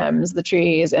the stems, the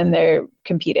trees, and they're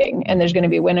competing, and there's going to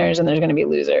be winners and there's going to be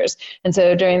losers. And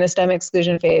so during the stem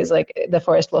exclusion phase, like, the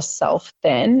forest will self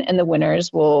thin and the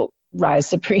winners will rise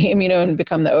supreme, and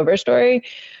become the overstory.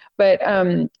 But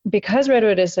because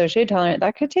redwood is so shade tolerant,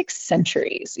 that could take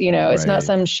centuries. It's not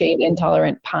some shade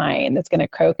intolerant pine that's going to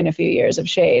croak in a few years of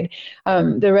shade.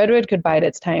 The redwood could bide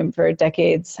its time for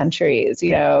decades, centuries,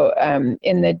 in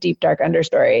the deep, dark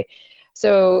understory.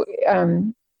 So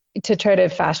to try to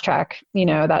fast track,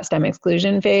 that stem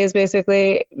exclusion phase,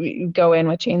 basically go in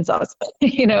with chainsaws,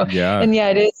 Yeah. And yeah,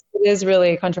 it is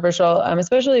really controversial,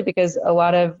 especially because a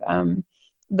lot of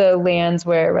the lands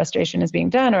where restoration is being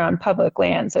done are on public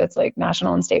land. So it's like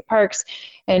national and state parks,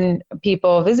 and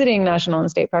people visiting national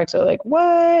and state parks are like,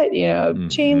 what,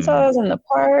 chainsaws in the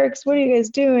parks? What are you guys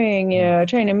doing?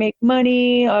 Trying to make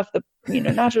money off the,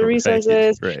 natural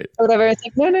resources, right. Or whatever. It's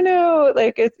like, no.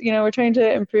 Like, it's, we're trying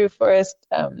to improve forest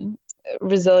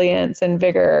resilience and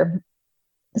vigor.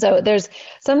 So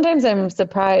sometimes I'm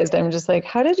surprised. I'm just like,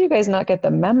 how did you guys not get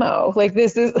the memo? Like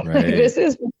this is like Right. this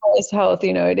is forest health,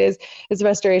 it's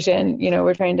restoration.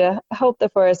 We're trying to help the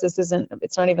forest.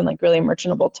 It's not even like really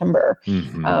merchantable timber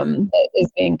Hmm. that is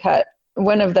being cut.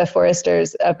 One of the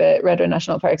foresters up at Redwood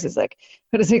National Parks is like,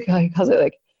 what does he call it? He calls it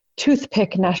like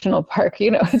Toothpick National Park.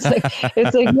 It's like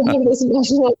you have this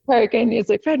national park and it's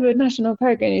like Redwood National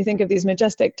Park, and you think of these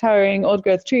majestic, towering, old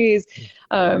growth trees,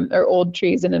 or old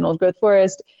trees in an old growth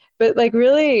forest. But like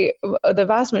really, the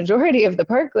vast majority of the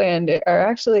parkland are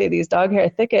actually these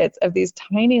doghair thickets of these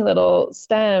tiny little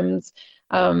stems,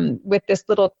 with this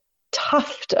little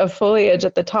tuft of foliage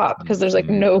at the top because there's like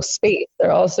Mhm. no space.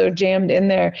 They're all so jammed in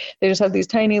there. They just have these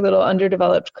tiny little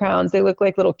underdeveloped crowns. They look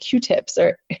like little Q-tips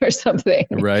or something.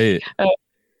 Right. Uh,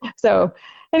 so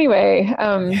anyway,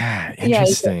 Yeah, yeah, you got to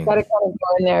interesting. kind of go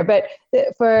in there. But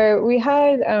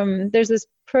there's this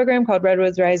program called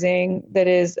Redwoods Rising that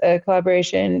is a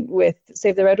collaboration with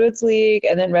Save the Redwoods League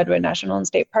and then Redwood National and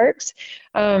State Parks,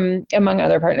 among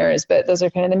other partners. But those are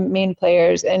kind of the main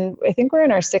players. And I think we're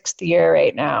in our 6th year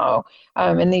right now.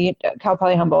 And the Cal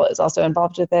Poly Humboldt is also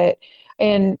involved with it.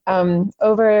 And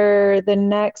over the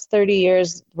next 30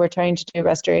 years, we're trying to do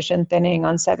restoration thinning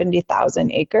on 70,000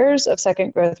 acres of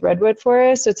second growth redwood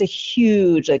forest. So it's a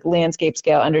huge, like, landscape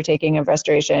scale undertaking of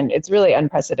restoration. It's really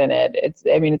unprecedented.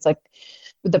 It's like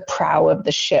the prow of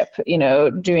the ship,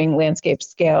 doing landscape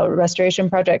scale restoration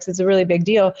projects. It's a really big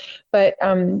deal. But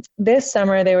this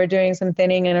summer, they were doing some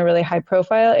thinning in a really high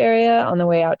profile area on the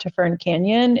way out to Fern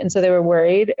Canyon. And so they were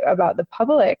worried about the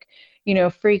public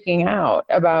freaking out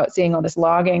about seeing all this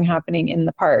logging happening in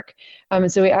the park.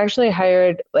 So we actually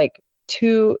hired like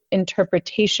 2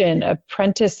 interpretation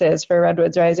apprentices for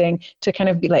Redwoods Rising to kind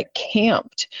of be like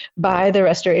camped by the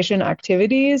restoration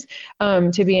activities,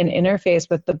 to be an interface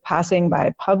with the passing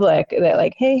by public that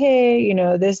like, hey,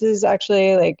 this is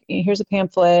actually like, here's a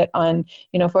pamphlet on,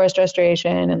 forest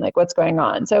restoration and like what's going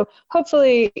on. So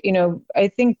hopefully, I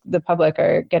think the public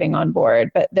are getting on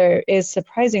board, but there is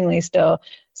surprisingly still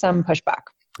some pushback.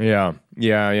 Yeah.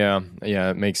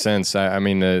 It makes sense. I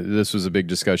mean, this was a big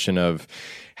discussion of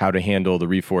how to handle the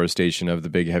reforestation of the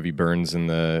big heavy burns in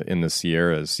the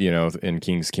Sierras, in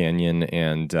Kings Canyon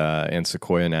and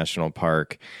Sequoia National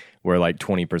Park, where like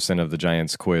 20% of the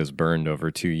giant sequoias burned over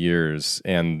 2 years.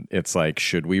 And it's like,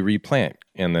 should we replant?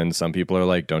 And then some people are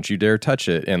like, don't you dare touch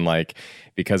it. And like,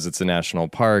 because it's a national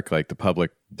park, like the public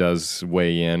does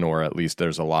weigh in, or at least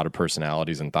there's a lot of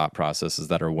personalities and thought processes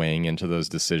that are weighing into those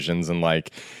decisions. And like,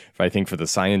 if I think for the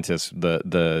scientists,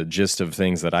 the gist of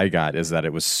things that I got is that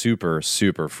it was super,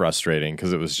 super frustrating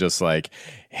because it was just like,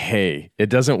 hey, it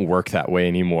doesn't work that way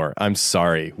anymore. I'm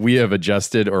sorry. We have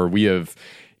adjusted, or we have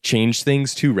changed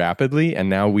things too rapidly, and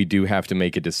now we do have to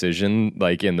make a decision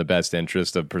like in the best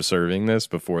interest of preserving this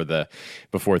before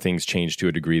things change to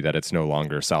a degree that it's no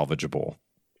longer salvageable.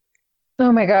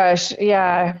 Oh my gosh.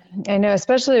 Yeah. I know,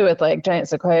 especially with like giant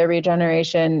sequoia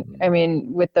regeneration. I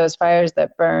mean, with those fires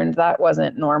that burned, that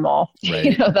wasn't normal.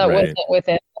 Right, That right. wasn't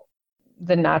within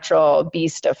the natural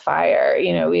beast of fire.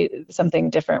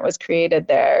 Something different was created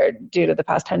there due to the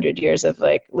past 100 years of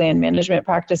like land management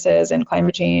practices and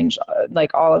climate change,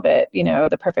 like all of it,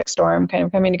 the perfect storm kind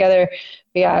of coming together.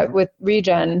 But yeah, with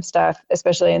regen stuff,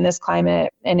 especially in this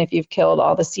climate, and if you've killed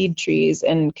all the seed trees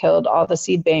and killed all the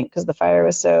seed bank because the fire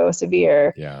was so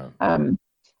severe, Yeah.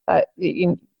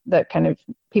 that kind of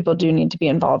people do need to be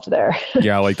involved there.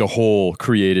 Yeah, like the hole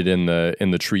created in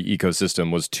the tree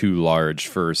ecosystem was too large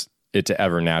for it to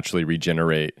ever naturally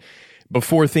regenerate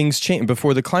before things change,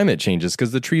 before the climate changes,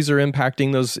 because the trees are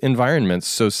impacting those environments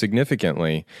so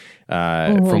significantly,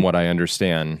 from what I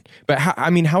understand. But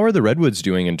how are the redwoods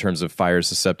doing in terms of fire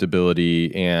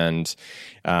susceptibility and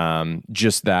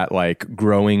just that like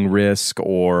growing risk,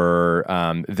 or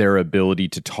their ability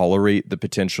to tolerate the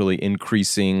potentially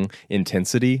increasing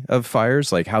intensity of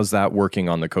fires? Like, how's that working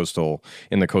in the coastal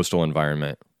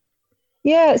environment?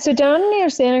 Yeah, so down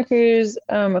near Santa Cruz,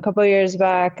 a couple of years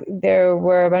back, there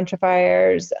were a bunch of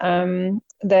fires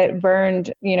that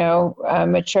burned,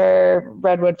 mature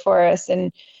redwood forests, and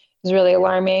it was really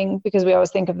alarming because we always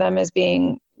think of them as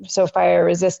being so fire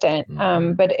resistant.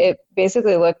 Mhm. But it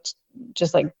basically looked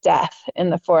just like death in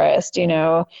the forest. It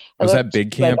Was that looked Big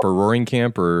like Camp or Roaring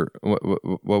Camp, or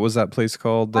what was that place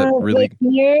called that like really?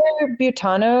 near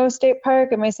Butano State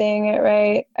Park. Am I saying it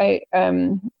right?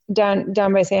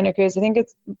 Down by Santa Cruz.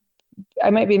 I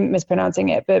might be mispronouncing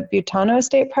it, but Butano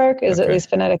State Park is at Okay. least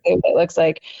phonetically what it looks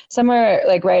like, somewhere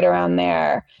like right around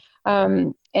there.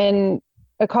 And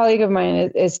a colleague of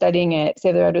mine is studying it.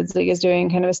 Save the Redwoods League is doing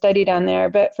kind of a study down there.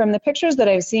 But from the pictures that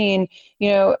I've seen,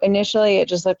 initially it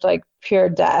just looked like pure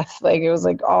death. Like it was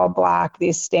like all black,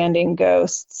 these standing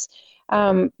ghosts.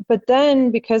 But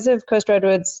then because of coast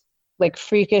redwoods, like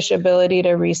freakish ability to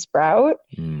resprout,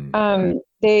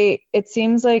 it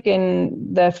seems like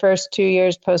in the first 2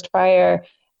 years post fire,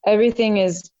 everything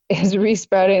is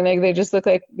resprouting. Like they just look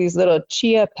like these little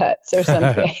chia pets or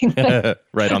something.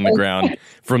 Right on the ground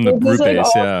from the root base.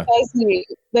 Yeah. Fuzzy.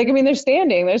 Like, I mean, they're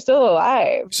standing, they're still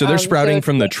alive. So they're sprouting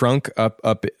from the trunk up,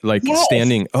 like yes.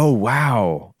 Standing. Oh,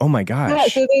 wow. Oh my gosh. Yeah.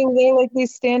 So they're like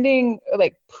these standing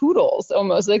like poodles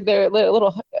almost, like they're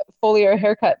little foliar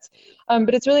haircuts.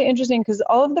 But it's really interesting because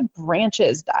all of the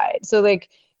branches died. So like,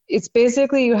 it's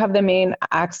basically you have the main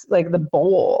axe, like the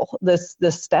bole, the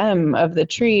stem of the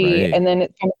tree, right.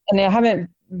 And I haven't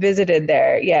visited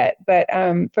there yet, but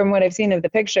from what I've seen of the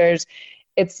pictures,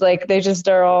 it's like they just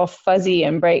are all fuzzy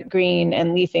and bright green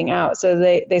and leafing out. So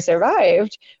they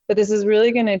survived, but this is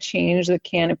really going to change the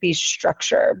canopy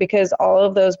structure because all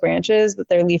of those branches that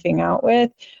they're leafing out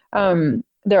with,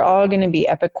 they're all going to be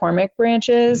epicormic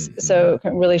branches. Mm-hmm. So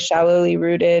really shallowly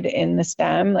rooted in the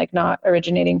stem, like not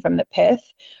originating from the pith,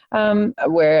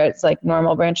 where it's like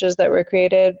normal branches that were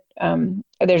created.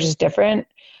 They're just different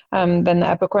than the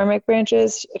epicormic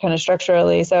branches kind of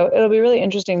structurally. So it'll be really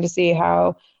interesting to see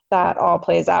how that all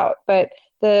plays out. But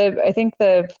I think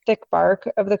the thick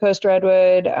bark of the coast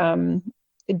redwood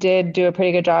did do a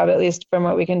pretty good job, at least from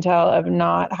what we can tell, of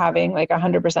not having like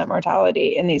 100%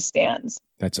 mortality in these stands.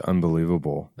 That's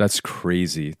unbelievable. That's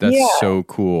crazy. That's so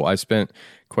cool. I spent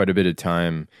quite a bit of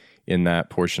time in that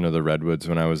portion of the redwoods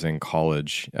when I was in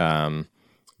college,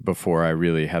 before I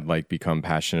really had like become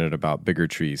passionate about bigger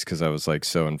trees because I was like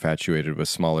so infatuated with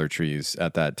smaller trees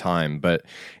at that time. But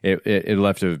it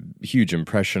left a huge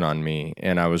impression on me,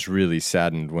 and I was really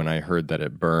saddened when I heard that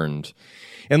it burned.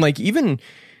 And like even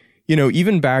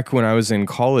back when I was in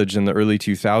college in the early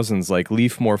 2000s, like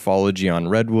leaf morphology on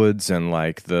redwoods and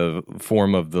like the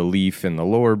form of the leaf in the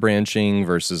lower branching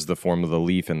versus the form of the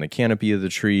leaf in the canopy of the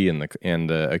tree and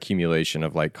the accumulation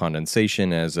of like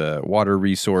condensation as a water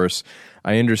resource.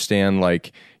 I understand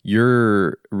like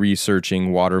you're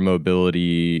researching water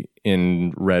mobility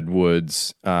in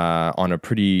redwoods on a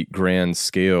pretty grand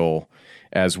scale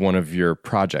as one of your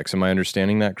projects. Am I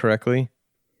understanding that correctly?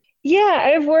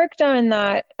 Yeah, I've worked on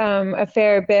that a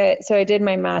fair bit. So I did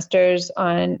my master's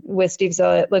with Steve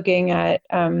Zillett looking at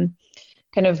kind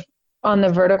of on the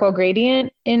vertical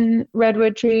gradient in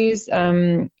redwood trees,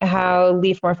 how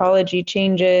leaf morphology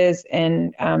changes,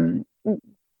 and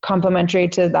complementary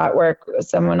to that work,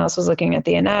 someone else was looking at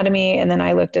the anatomy, and then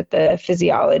I looked at the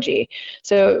physiology.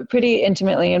 So pretty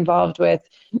intimately involved with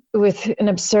an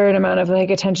absurd amount of like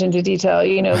attention to detail,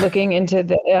 looking into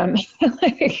the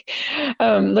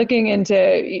looking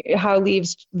into how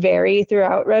leaves vary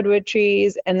throughout redwood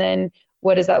trees, and then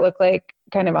what does that look like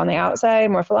kind of on the outside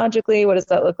morphologically, what does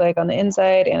that look like on the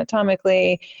inside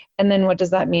anatomically, and then what does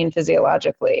that mean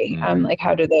physiologically? Like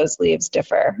how do those leaves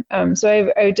differ?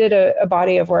 So I did a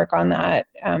body of work on that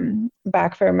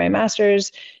back for my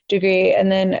master's degree,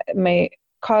 and then my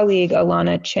colleague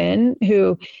Alana Chin,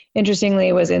 who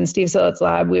interestingly was in Steve Zillett's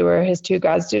lab, we were his two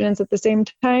grad students at the same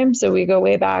time, so we go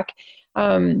way back.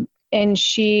 And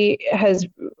she has,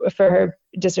 for her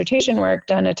dissertation work,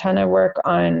 done a ton of work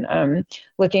on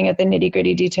looking at the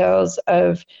nitty-gritty details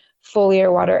of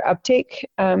foliar water uptake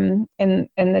and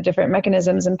the different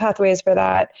mechanisms and pathways for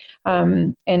that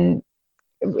and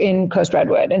in coast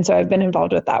redwood. And so I've been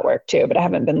involved with that work too, but I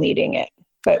haven't been leading it,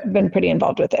 but been pretty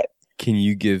involved with it. Can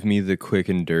you give me the quick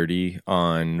and dirty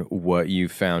on what you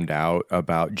found out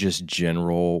about just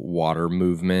general water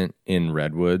movement in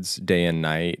redwoods day and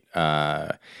night?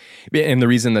 And the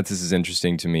reason that this is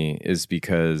interesting to me is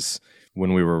because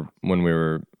when we were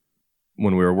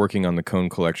working on the cone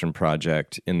collection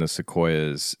project in the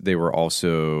sequoias, they were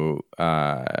also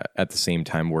at the same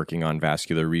time working on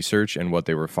vascular research. And what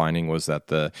they were finding was that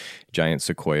the giant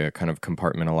sequoia kind of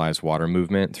compartmentalized water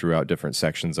movement throughout different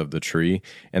sections of the tree.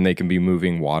 And they can be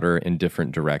moving water in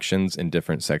different directions in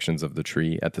different sections of the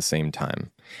tree at the same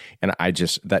time. And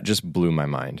that just blew my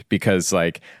mind because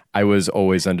like I was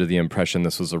always under the impression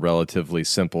this was a relatively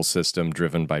simple system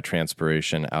driven by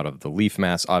transpiration out of the leaf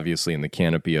mass. Obviously, in the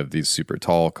canopy of these super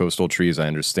tall coastal trees, I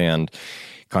understand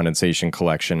condensation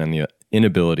collection and the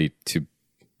inability to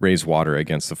raise water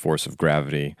against the force of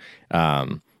gravity.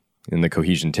 in the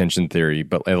cohesion tension theory,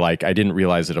 but like I didn't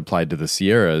realize it applied to the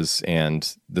Sierras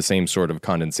and the same sort of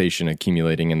condensation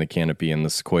accumulating in the canopy in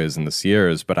the sequoias and the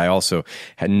Sierras. But I also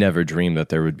had never dreamed that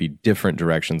there would be different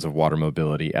directions of water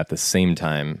mobility at the same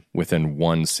time within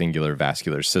one singular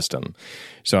vascular system.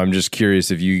 So I'm just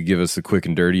curious if you could give us the quick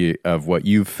and dirty of what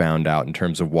you've found out in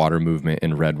terms of water movement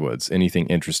in redwoods. Anything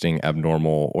interesting,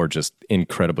 abnormal, or just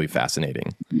incredibly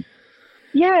fascinating?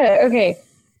 Yeah. Okay.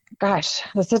 Gosh,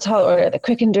 that's a tall order. The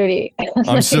quick and dirty.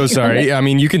 I'm so sorry. I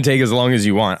mean, you can take as long as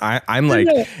you want. I'm like,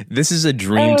 this is a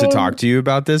dream to talk to you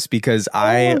about this because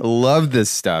I love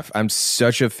this stuff. I'm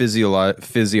such a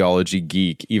physiology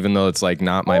geek, even though it's like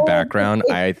not my background.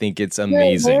 I think it's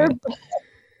amazing.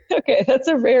 Okay, that's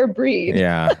a rare breed.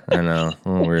 Yeah, I know.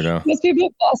 Oh, weirdo. Most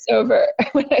people gloss over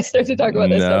when I start to talk about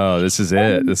this stuff. No, this is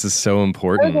it. This is so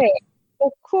important. Okay,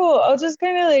 well, cool. I'll just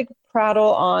kind of like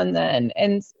prattle on then.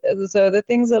 And so the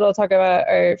things that I'll talk about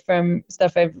are from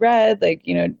stuff I've read, like,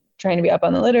 you know, trying to be up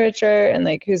on the literature and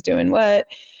like who's doing what,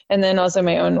 and then also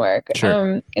my own work.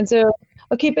 Sure. And so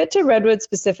I'll keep it to redwood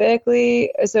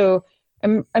specifically. So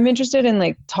I'm interested in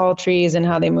like tall trees and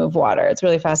how they move water. It's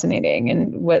really fascinating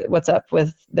and what's up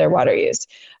with their water use.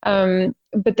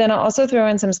 But then I'll also throw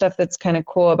in some stuff that's kind of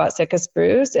cool about Sitka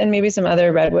spruce and maybe some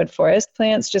other redwood forest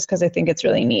plants, just because I think it's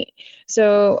really neat.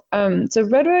 So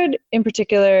redwood in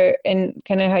particular, and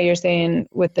kind of how you're saying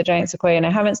with the giant sequoia, and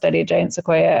I haven't studied giant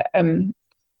sequoia.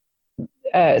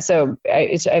 So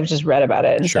I've just read about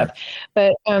it and Sure. stuff.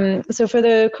 But so for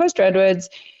the coast redwoods,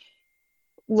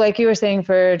 like you were saying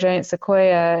for giant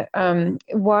sequoia,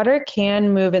 water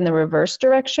can move in the reverse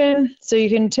direction. So you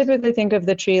can typically think of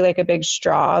the tree like a big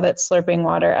straw that's slurping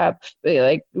water up,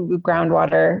 like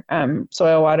groundwater,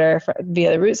 soil water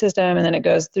via the root system. And then it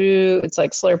goes through, it's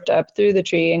like slurped up through the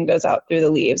tree and goes out through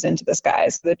the leaves into the sky.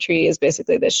 So the tree is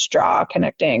basically this straw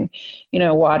connecting, you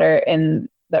know, water in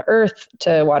the earth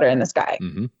to water in the sky.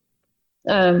 Mm-hmm.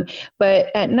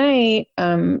 But at night,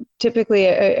 typically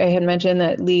I had mentioned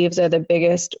that leaves are the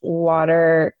biggest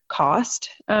water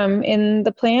cost in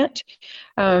the plant.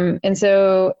 And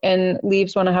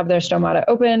leaves want to have their stomata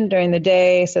open during the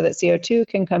day so that CO2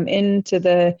 can come into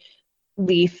the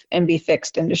leaf and be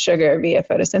fixed into sugar via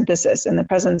photosynthesis in the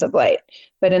presence of light.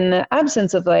 But in the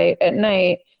absence of light at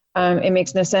night, it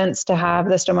makes no sense to have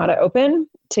the stomata open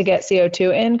to get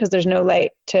CO2 in because there's no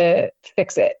light to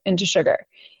fix it into sugar.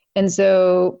 And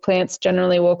so plants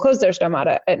generally will close their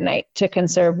stomata at night to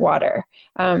conserve water.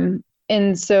 And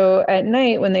so at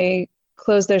night, when they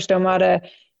close their stomata,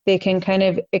 they can kind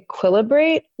of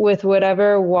equilibrate with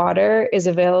whatever water is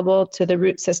available to the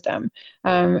root system.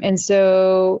 And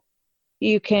so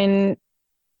you can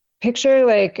picture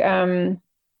like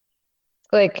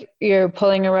you're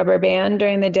pulling a rubber band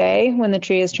during the day when the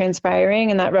tree is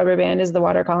transpiring, and that rubber band is the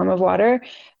water column of water.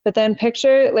 But then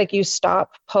picture like you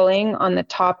stop pulling on the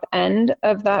top end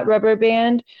of that rubber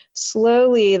band.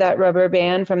 Slowly, that rubber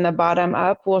band from the bottom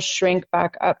up will shrink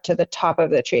back up to the top of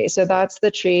the tree. So that's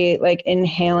the tree like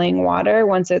inhaling water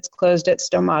once it's closed its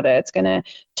stomata. It's going to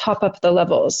top up the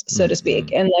levels, so to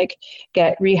speak, and like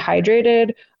get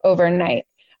rehydrated overnight.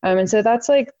 And so that's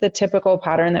like the typical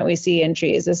pattern that we see in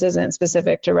trees. This isn't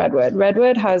specific to redwood.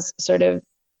 Redwood has sort of,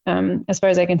 as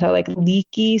far as I can tell, like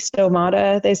leaky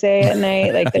stomata, they say at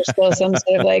night. Like there's still some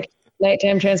sort of like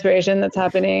nighttime transpiration that's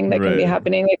happening that can be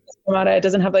happening. Like stomata, it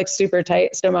doesn't have like super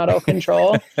tight stomatal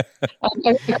control.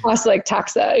 Across like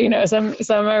taxa, you know, some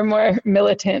are more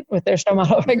militant with their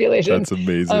stomatal regulations. That's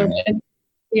amazing.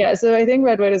 Yeah, so I think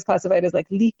redwood is classified as like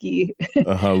leaky.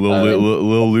 A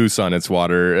little loose on its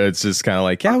water. It's just kind of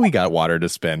like, yeah, we got water to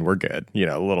spend. We're good. You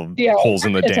know, little holes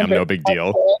in the dam, no big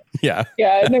deal. Yeah.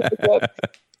 Yeah, no big deal.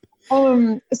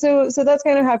 So that's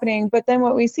kind of happening. But then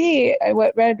what we see,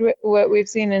 what we've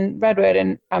seen in redwood,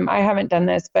 and I haven't done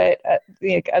this, but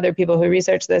like other people who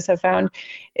research this have found,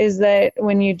 is that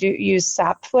when you do use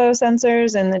sap flow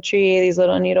sensors in the tree, these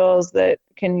little needles that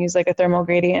can use like a thermal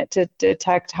gradient to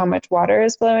detect how much water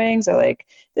is flowing. So like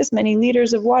this many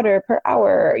liters of water per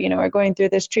hour, you know, are going through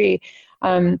this tree.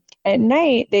 At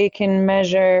night, they can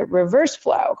measure reverse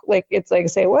flow. Like it's like,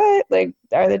 say, what? Like,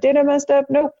 are the data messed up?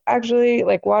 Nope. Actually,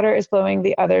 like water is flowing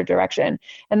the other direction.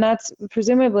 And that's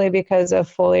presumably because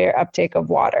of foliar uptake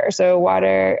of water. So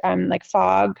water, like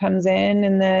fog comes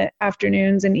in the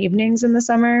afternoons and evenings in the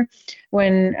summer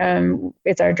when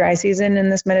it's our dry season in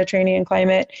this Mediterranean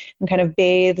climate, and kind of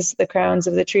bathes the crowns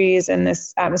of the trees in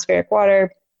this atmospheric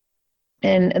water.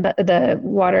 And the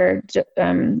water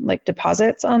like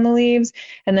deposits on the leaves,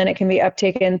 and then it can be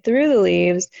uptaken through the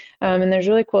leaves. And there's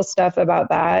really cool stuff about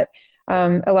that.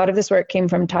 A lot of this work came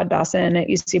from Todd Dawson at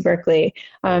UC Berkeley.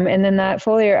 And then that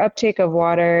foliar uptake of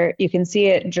water, you can see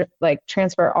it like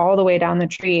transfer all the way down the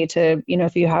tree to,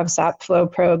 if you have sap flow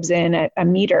probes in at a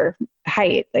meter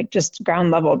height, like just ground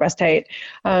level breast height,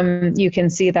 you can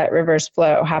see that reverse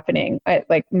flow happening at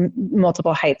like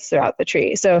multiple heights throughout the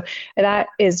tree. So that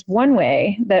is one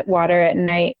way that water at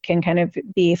night can kind of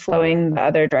be flowing the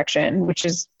other direction, which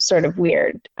is sort of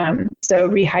weird. So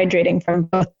rehydrating from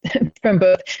both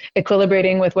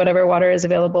equilibrating with whatever water is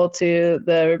available to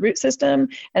the root system,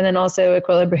 and then also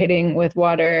equilibrating with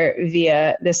water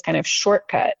via this kind of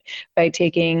shortcut by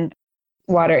taking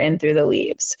water in through the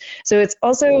leaves. So it's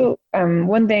also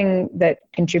one thing that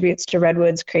contributes to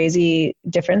redwoods' crazy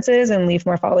differences in leaf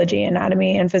morphology,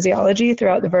 anatomy, and physiology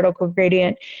throughout the vertical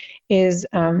gradient is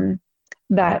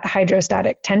that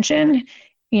hydrostatic tension,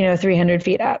 300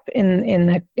 feet up in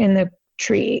the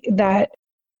tree, that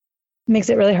makes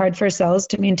it really hard for cells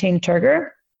to maintain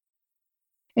turgor.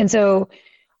 And so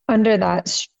under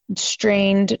that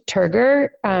strained turgor,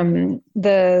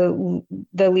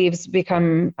 the leaves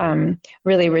become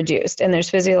really reduced, and there's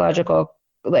physiological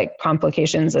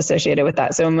complications associated with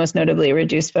that. So most notably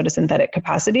reduced photosynthetic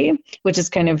capacity, which is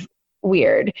kind of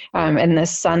weird. And the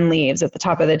sun leaves at the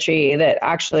top of the tree, that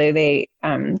actually they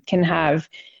can have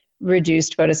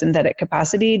reduced photosynthetic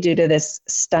capacity due to this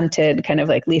stunted kind of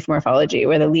like leaf morphology,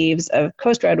 where the leaves of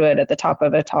coast redwood at the top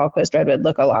of a tall coast redwood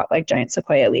look a lot like giant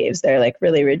sequoia leaves. They're like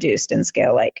really reduced in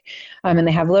scale, and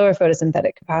they have lower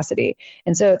photosynthetic capacity.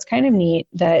 And so it's kind of neat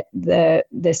that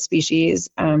this species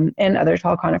and other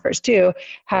tall conifers too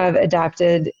have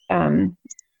adapted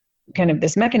kind of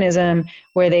this mechanism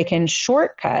where they can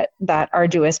shortcut that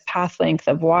arduous path length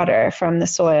of water from the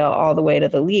soil all the way to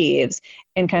the leaves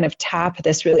and kind of tap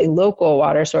this really local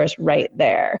water source right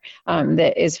there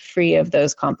that is free of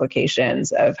those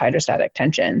complications of hydrostatic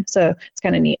tension. So it's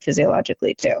kind of neat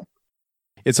physiologically too.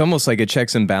 It's almost like a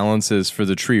checks and balances for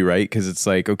the tree, right? Because it's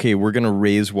like, okay, we're going to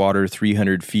raise water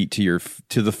 300 feet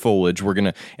to the foliage.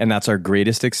 And that's our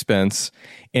greatest expense.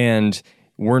 And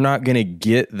we're not going to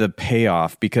get the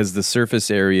payoff because the surface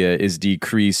area is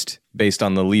decreased based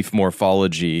on the leaf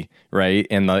morphology, right?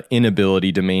 And the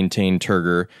inability to maintain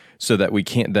turgor, so that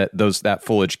that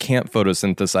foliage can't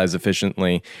photosynthesize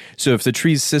efficiently. So if the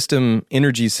tree's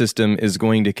energy system is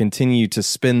going to continue to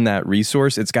spin that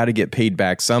resource, it's got to get paid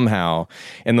back somehow.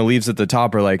 And the leaves at the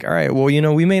top are like, all right, well,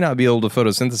 we may not be able to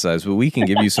photosynthesize, but we can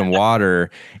give you some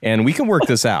water and we can work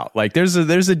this out. Like there's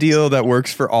a deal that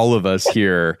works for all of us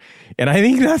here. And I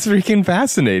think that's freaking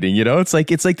fascinating. It's like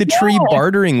the tree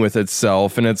bartering with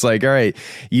itself. And it's like, all right,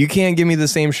 you can't give me the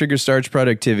same sugar starch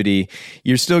productivity.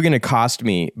 You're still going to cost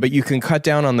me, but you can cut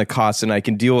down on the costs and I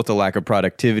can deal with the lack of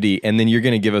productivity. And then you're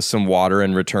going to give us some water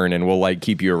in return and we'll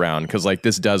keep you around. Cause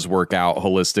this does work out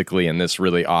holistically in this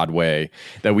really odd way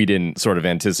that we didn't sort of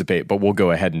anticipate, but we'll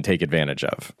go ahead and take advantage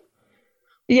of.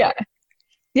 Yeah.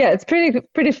 Yeah, it's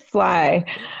pretty fly.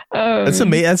 It's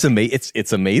amazing.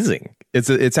 It's amazing.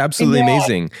 It's absolutely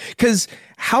amazing. Because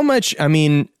how much? I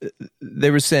mean,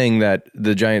 they were saying that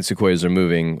the giant sequoias are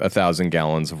moving 1,000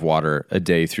 gallons of water a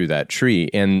day through that tree,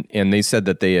 and they said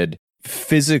that they had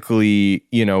physically,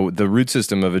 the root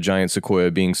system of a giant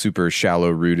sequoia being super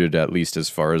shallow rooted, at least as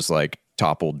far as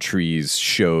toppled trees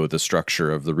show the structure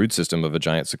of the root system of a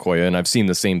giant sequoia. And I've seen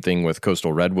the same thing with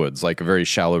coastal redwoods, like a very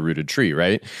shallow rooted tree,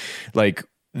 right?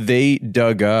 They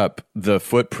dug up the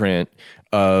footprint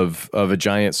of a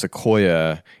giant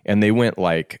sequoia and they went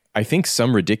I think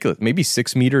some ridiculous, maybe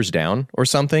 6 meters down or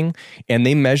something. And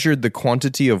they measured the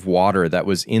quantity of water that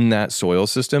was in that soil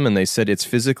system. And they said it's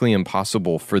physically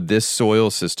impossible for this soil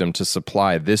system to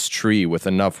supply this tree with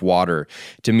enough water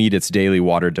to meet its daily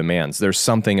water demands. There's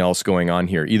something else going on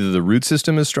here. Either the root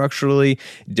system is structurally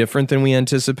different than we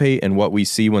anticipate, and what we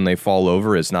see when they fall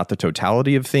over is not the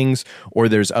totality of things, or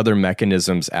there's other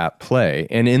mechanisms at play.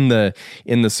 And in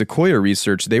the sequoia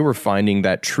research, they were finding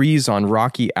that trees on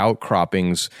rocky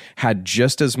outcroppings had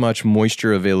just as much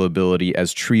moisture availability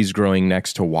as trees growing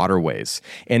next to waterways.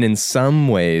 And in some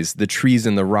ways, the trees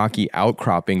in the rocky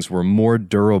outcroppings were more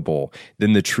durable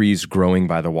than the trees growing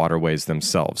by the waterways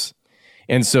themselves.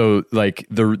 And so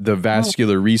the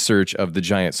vascular research of the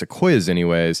giant sequoias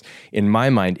anyways, in my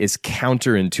mind, is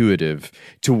counterintuitive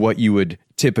to what you would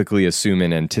typically assume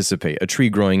and anticipate. A tree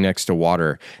growing next to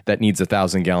water that needs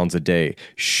 1,000 gallons a day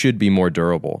should be more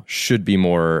durable, should be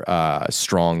more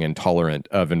strong and tolerant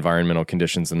of environmental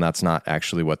conditions. And that's not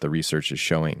actually what the research is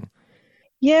showing.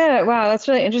 Yeah, wow, that's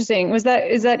really interesting. Is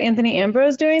that Anthony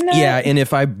Ambrose doing that? Yeah, and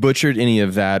if I butchered any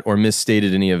of that or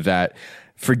misstated any of that,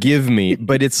 Forgive me,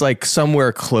 but it's like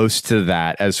somewhere close to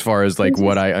that as far as like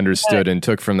what I understood and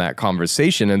took from that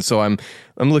conversation. And so I'm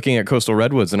looking at coastal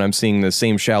redwoods and I'm seeing the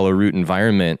same shallow root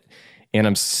environment, and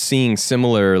I'm seeing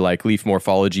similar like leaf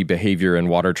morphology behavior and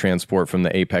water transport from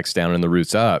the apex down and the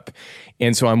roots up.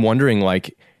 And so I'm wondering,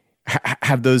 like,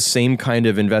 have those same kind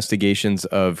of investigations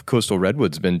of coastal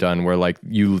redwoods been done, where like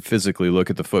you physically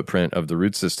look at the footprint of the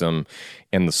root system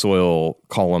and the soil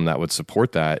column that would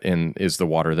support that, and is the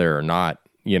water there or not?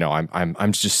 You know,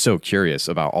 I'm just so curious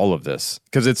about all of this,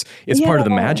 because it's part of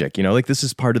the magic, you know, like this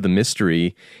is part of the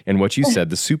mystery and what you said,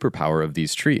 the superpower of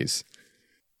these trees.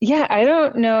 Yeah, I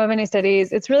don't know of any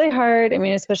studies. It's really hard. I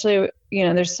mean, especially, you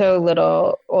know, there's so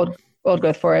little old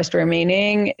growth forest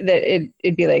remaining that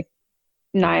it'd be like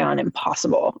nigh on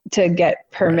impossible to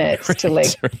get permits to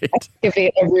like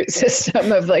excavate a root system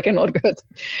of like an old growth,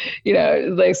 you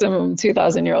know, like some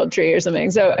 2,000-year-old tree or something.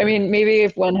 So, I mean, maybe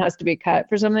if one has to be cut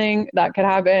for something, that could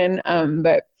happen.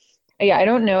 But yeah, I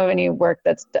don't know of any work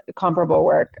that's comparable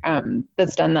work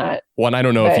that's done that. Well, and I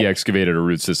don't know if he excavated a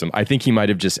root system. I think he might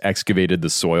have just excavated the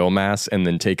soil mass and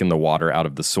then taken the water out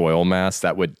of the soil mass.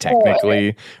 That would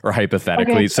technically or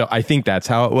hypothetically. Okay. So I think that's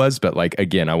how it was. But like,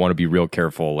 again, I want to be real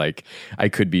careful. Like I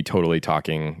could be totally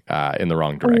talking in the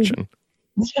wrong direction.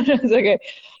 It's okay.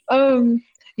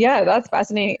 Yeah, that's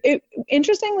fascinating.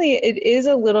 Interestingly, it is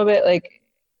a little bit like,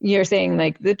 you're saying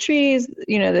like the trees,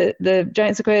 you know, the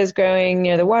giant sequoias growing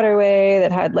near the waterway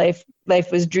that had life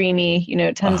was dreamy, you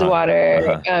know, tons of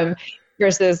water,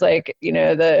 versus like, you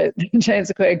know, the giant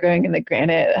sequoia growing in the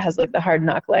granite has like the hard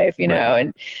knock life, you know,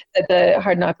 and that the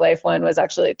hard knock life one was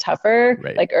actually tougher,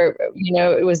 like, or, you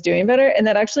know, it was doing better. And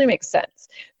that actually makes sense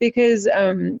because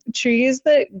trees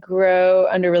that grow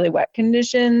under really wet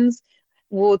conditions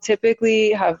will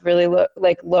typically have really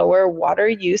lower water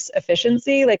use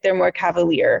efficiency. Like they're more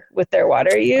cavalier with their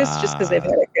water use just because they've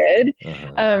had it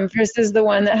good. Versus the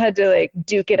one that had to like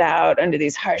duke it out under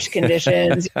these harsh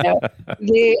conditions. You know,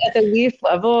 they at the leaf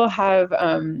level have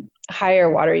higher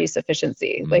water use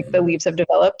efficiency. Like the leaves have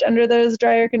developed under those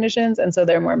drier conditions, and so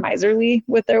they're more miserly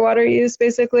with their water use,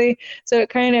 basically. So it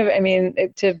kind of, I mean,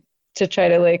 to try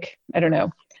to like, I don't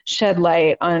know, shed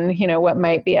light on, you know, what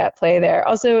might be at play there.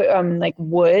 Also, like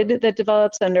wood that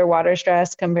develops under water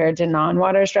stress compared to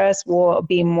non-water stress will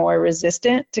be more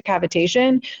resistant to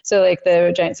cavitation. So like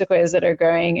the giant sequoias that are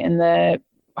growing in the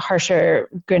harsher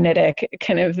granitic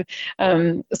kind of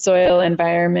soil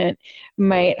environment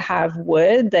might have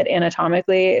wood that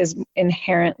anatomically is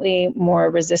inherently more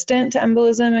resistant to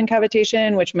embolism and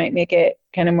cavitation, which might make it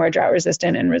kind of more drought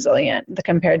resistant and resilient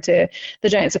compared to the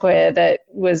giant sequoia that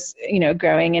was, you know,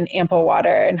 growing in ample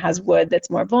water and has wood that's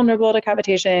more vulnerable to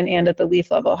cavitation and at the leaf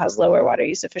level has lower water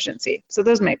use efficiency. So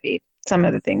those might be some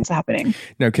of the things happening.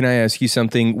 Now, can I ask you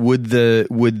something? Would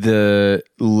the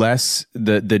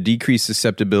decreased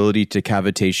susceptibility to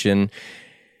cavitation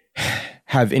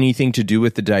have anything to do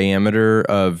with the diameter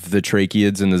of the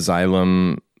tracheids and the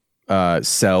xylem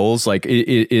cells? Like,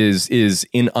 is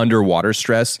in underwater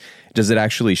stress, does it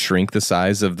actually shrink the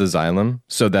size of the xylem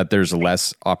so that there's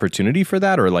less opportunity for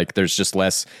that, or like there's just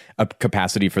less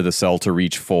capacity for the cell to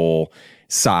reach full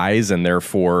size, and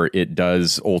therefore it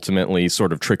does ultimately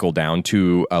sort of trickle down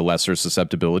to a lesser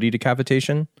susceptibility to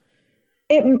cavitation?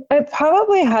 It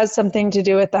probably has something to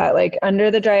do with that. Like under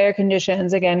the drier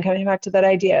conditions, again, coming back to that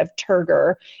idea of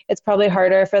turgor, it's probably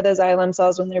harder for the xylem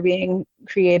cells when they're being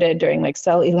created during like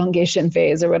cell elongation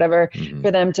phase or whatever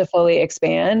for them to fully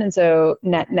expand. And so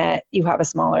net, you have a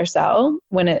smaller cell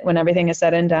when everything is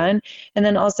said and done. And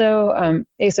then also,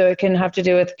 so it can have to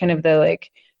do with kind of the like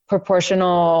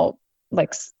proportional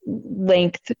like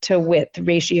length to width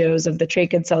ratios of the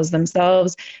trachid cells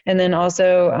themselves. And then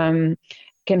also,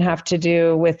 can have to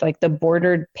do with like the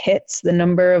bordered pits, the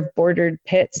number of bordered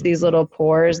pits, these little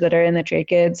pores that are in the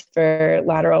tracheids for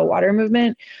lateral water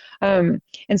movement. And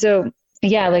so,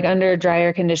 yeah, like under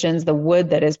drier conditions, the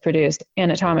wood that is produced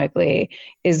anatomically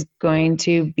is going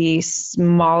to be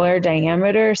smaller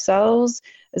diameter cells,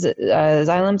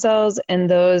 xylem cells, and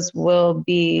those will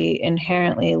be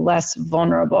inherently less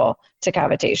vulnerable to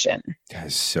cavitation.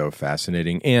 That's so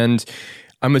fascinating. And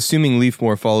I'm assuming leaf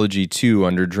morphology too,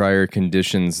 under drier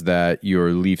conditions, that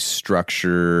your leaf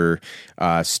structure,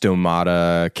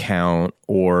 stomata count,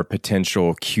 or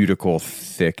potential cuticle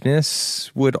thickness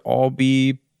would all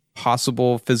be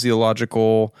possible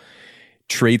physiological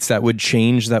traits that would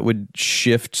change, that would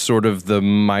shift sort of the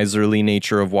miserly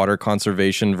nature of water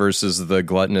conservation versus the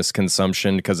gluttonous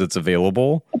consumption because it's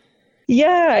available.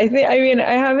 Yeah, I mean,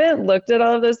 I haven't looked at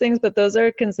all of those things, but those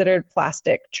are considered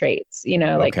plastic traits, you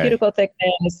know, like cuticle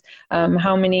thickness,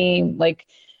 how many like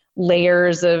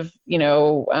layers of, you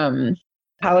know,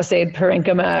 Palisade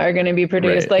parenchyma are going to be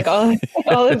produced. Right. Like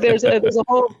all of there's a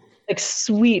whole like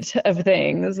suite of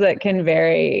things that can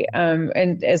vary,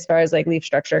 and as far as like leaf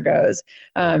structure goes,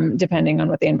 depending on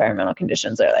what the environmental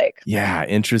conditions are like. Yeah,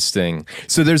 interesting.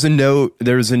 So there's a note.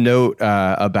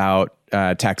 About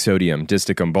Taxodium,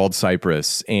 Disticum, bald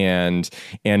cypress, and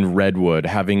redwood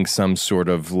having some sort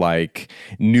of like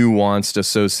nuanced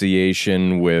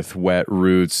association with wet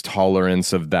roots,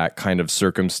 tolerance of that kind of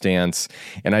circumstance.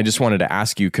 And I just wanted to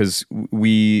ask you, because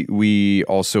we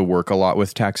also work a lot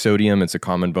with Taxodium. It's a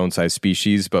common bonsai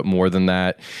species, but more than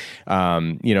that,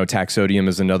 Taxodium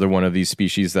is another one of these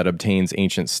species that obtains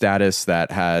ancient status, that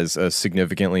has a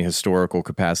significantly historical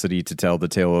capacity to tell the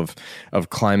tale of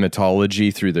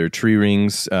climatology through their tree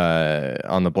rings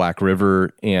on the Black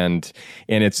River, and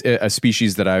it's a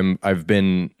species that I've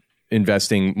been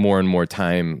investing more and more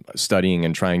time studying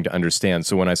and trying to understand.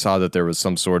 So when I saw that there was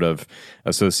some sort of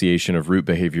association of root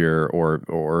behavior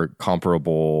or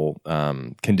comparable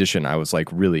condition, I was like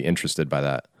really interested by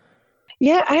that.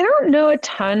 Yeah, I don't know a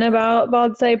ton about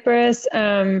bald cypress.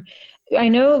 I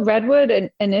know redwood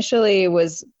initially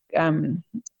was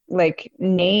like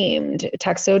named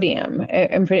Taxodium.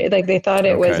 I'm pretty like they thought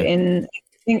it was in.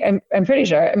 I think I'm pretty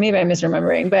sure. Maybe I'm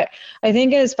misremembering, but I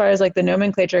think as far as like the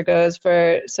nomenclature goes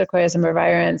for Sequoia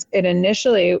sempervirens, it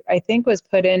initially I think was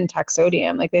put in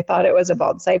Taxodium. Like they thought it was a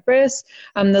bald cypress.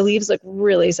 The leaves look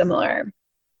really similar,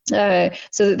 so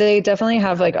they definitely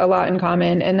have like a lot in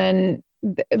common. And then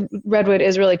redwood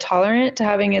is really tolerant to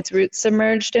having its roots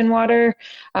submerged in water,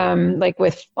 like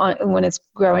when it's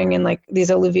growing in like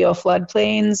these alluvial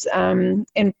floodplains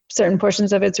in certain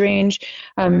portions of its range.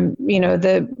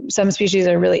 Some species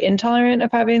are really intolerant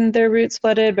of having their roots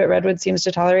flooded, but redwood seems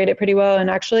to tolerate it pretty well.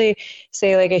 And actually,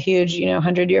 say like a huge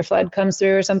 100-year flood comes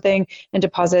through or something and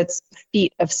deposits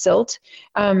feet of silt,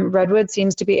 redwood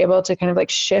seems to be able to kind of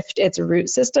like shift its root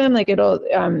system. Like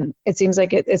it seems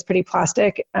like it's pretty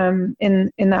plastic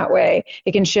in that way.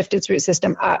 It can shift its root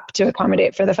system up to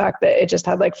accommodate for the fact that it just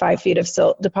had like 5 feet of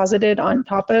silt deposited on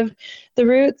top of the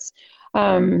roots.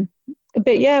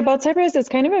 But yeah, bald cypress, it's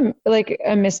kind of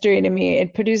a mystery to me.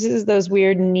 It produces those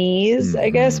weird knees, I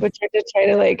guess, which are to try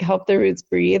to like help the roots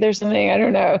breathe or something. I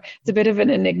don't know. It's a bit of an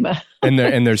enigma. and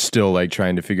they're still like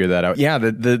trying to figure that out. Yeah,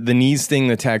 the knees thing,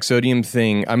 the Taxodium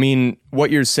thing. I mean,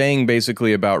 what you're saying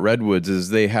basically about redwoods is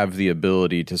they have the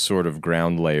ability to sort of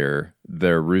ground layer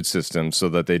their root system so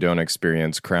that they don't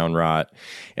experience crown rot,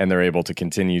 and they're able to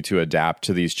continue to adapt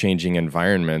to these changing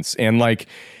environments. And like,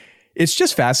 it's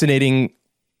just fascinating.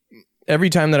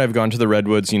 Every time that I've gone to the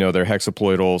redwoods, their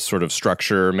hexaploidal sort of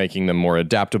structure, making them more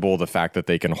adaptable, the fact that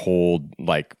they can hold,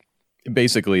 like,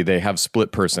 basically they have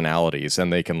split personalities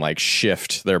and they can like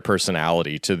shift their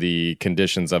personality to the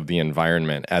conditions of the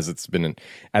environment as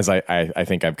I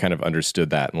think I've kind of understood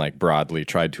that and like broadly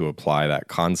tried to apply that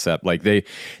concept. Like they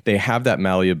have that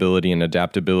malleability and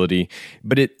adaptability,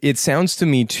 but it sounds to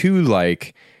me too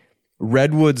like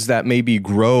redwoods that maybe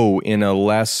grow in a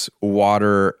less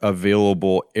water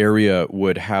available area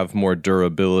would have more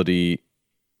durability,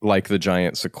 like the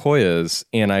giant sequoias.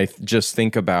 And I just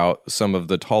think about some of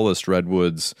the tallest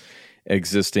redwoods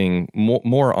existing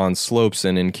more on slopes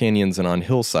and in canyons and on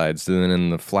hillsides than in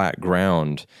the flat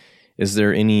ground. Is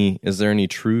there any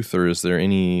truth, or is there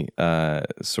any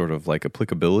sort of like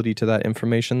applicability to that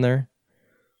information there?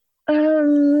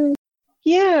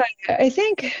 Yeah, I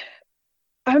think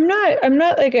I'm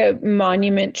not like a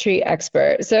monument tree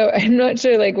expert, so I'm not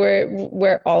sure like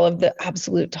where all of the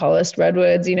absolute tallest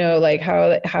redwoods, like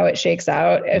how it shakes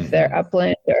out if they're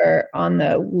upland or on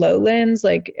the lowlands.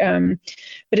 Like,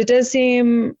 but it does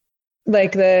seem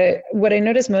like what I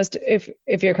notice most,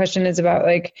 if your question is about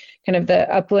like kind of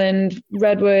the upland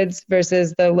redwoods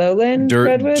versus the lowland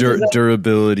redwoods,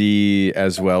 durability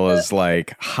as well as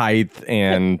like height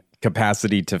and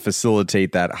capacity to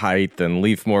facilitate that height and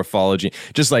leaf morphology,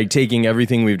 just like taking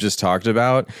everything we've just talked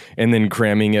about and then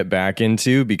cramming it back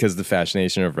into, because the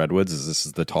fascination of redwoods is this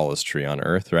is the tallest tree on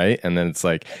earth, right? And then it's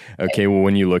like, okay, well,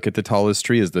 when you look at the tallest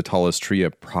tree, is the tallest tree a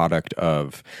product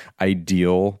of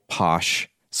ideal, posh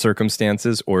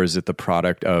circumstances, or is it the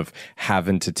product of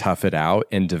having to tough it out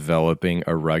and developing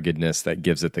a ruggedness that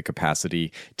gives it the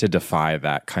capacity to defy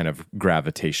that kind of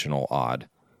gravitational odd?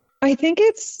 I think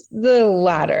it's the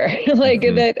latter, like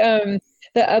that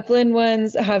the upland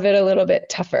ones have it a little bit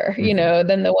tougher,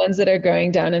 than the ones that are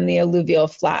growing down in the alluvial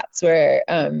flats where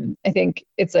I think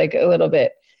it's like a little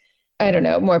bit, I don't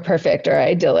know, more perfect or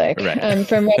idyllic. Right.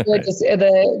 From redwood, just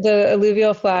the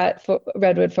alluvial flat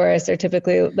redwood forests are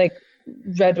typically like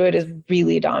redwood is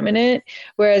really dominant.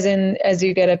 Whereas as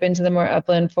you get up into the more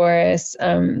upland forests,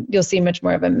 you'll see much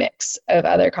more of a mix of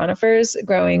other conifers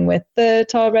growing with the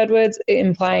tall redwoods,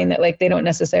 implying that like they don't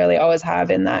necessarily always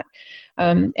have in that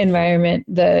environment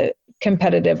the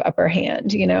competitive upper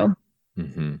hand,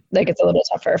 Mm-hmm. like it's a little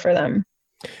tougher for them.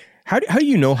 How do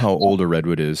you know how old a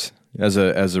redwood is? As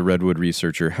a redwood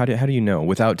researcher, how do you know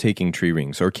without taking tree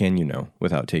rings, or can you know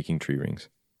without taking tree rings?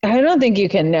 I don't think you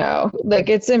can know. Like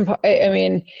I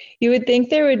mean, you would think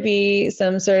there would be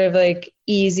some sort of like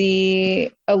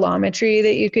easy allometry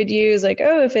that you could use, like,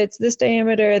 oh, if it's this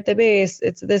diameter at the base,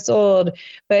 it's this old,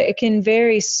 but it can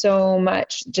vary so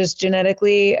much just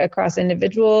genetically across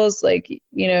individuals. Like,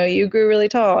 you grew really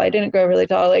tall, I didn't grow really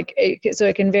tall. So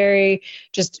it can vary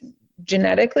just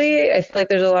genetically. I feel like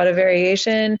there's a lot of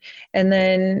variation. And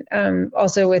then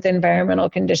also with environmental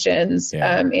conditions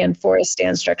and forest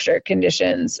stand structure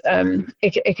conditions,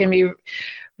 it can be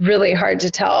really hard to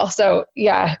tell. So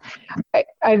yeah,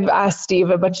 I've asked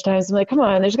Steve a bunch of times, I'm like, come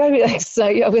on, there's got to be like,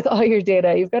 so, with all your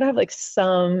data, you've got to have like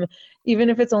some, even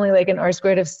if it's only like an R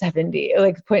squared of 70,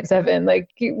 like 0.7, like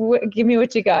give me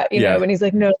what you got, you know? And he's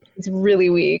like, no, it's really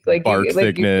weak. Like bark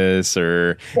thickness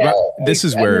this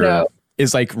is where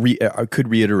is like, could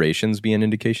reiterations be an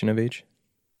indication of age?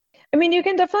 I mean, you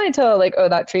can definitely tell like, oh,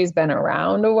 that tree's been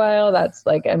around a while. That's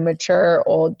like a mature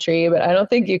old tree, but I don't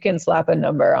think you can slap a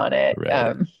number on it.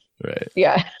 Right.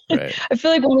 Yeah. Right. I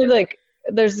feel like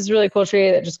there's this really cool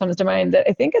tree that just comes to mind that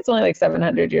I think it's only like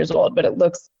 700 years old, but it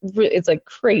looks, it's like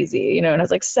crazy, and it has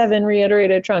like 7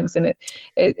 reiterated trunks, and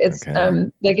it's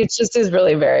like, it just is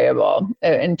really variable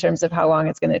in terms of how long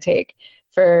it's going to take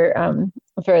for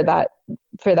that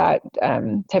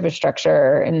type of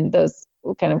structure and those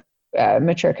kind of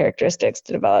mature characteristics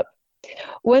to develop.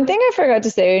 One thing I forgot to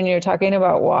say when you were talking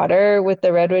about water with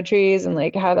the redwood trees and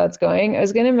like how that's going, I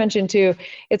was going to mention too,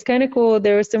 it's kind of cool.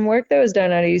 There was some work that was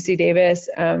done out of UC Davis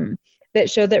that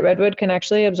showed that redwood can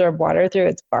actually absorb water through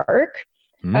its bark,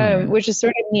 which is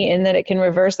sort of neat in that it can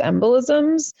reverse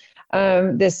embolisms,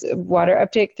 this water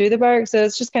uptake through the bark. So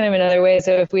it's just kind of another way.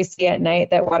 So if we see at night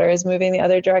that water is moving the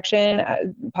other direction,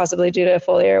 possibly due to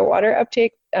foliar water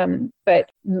uptake,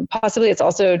 but possibly it's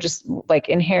also just like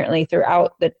inherently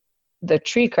throughout the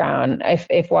tree crown.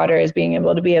 If water is being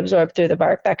able to be absorbed through the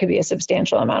bark, that could be a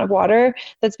substantial amount of water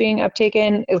that's being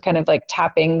uptaken. It's kind of like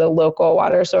tapping the local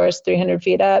water source 300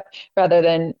 feet up rather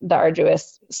than the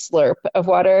arduous slurp of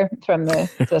water from the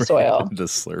soil. The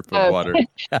slurp of water.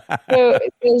 So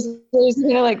there's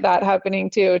kind of like that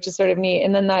happening too, which is sort of neat.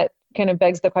 And then that kind of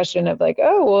begs the question of like,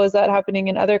 oh, well, is that happening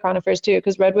in other conifers too?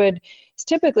 Because redwood is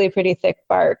typically pretty thick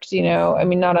barked, I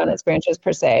mean, not on its branches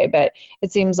per se, but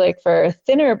it seems like for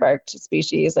thinner barked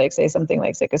species, like say something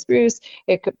like Sitka spruce,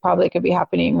 it could be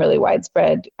happening really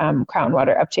widespread crown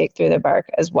water uptake through the bark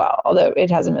as well, although it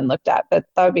hasn't been looked at, but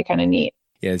that would be kind of neat.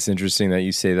 Yeah, it's interesting that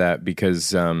you say that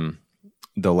because the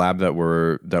lab that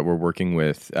we're working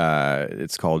with,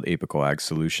 it's called Apical Ag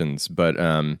Solutions, but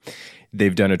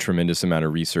they've done a tremendous amount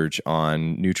of research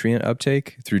on nutrient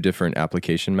uptake through different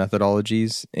application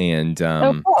methodologies. And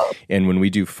and when we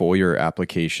do foliar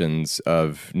applications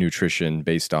of nutrition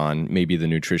based on maybe the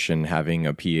nutrition having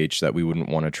a pH that we wouldn't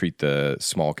want to treat the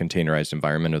small containerized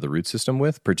environment of the root system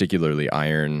with, particularly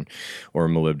iron or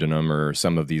molybdenum or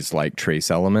some of these like trace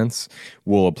elements,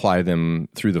 we'll apply them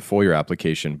through the foliar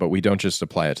application. But we don't just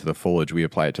apply it to the foliage, we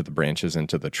apply it to the branches and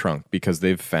to the trunk, because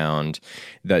they've found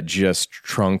that just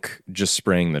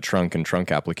spraying the trunk and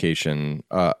trunk application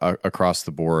across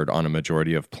the board on a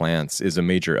majority of plants is a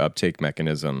major uptake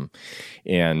mechanism,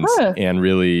 and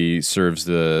really serves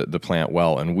the plant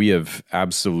well. And we have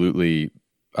absolutely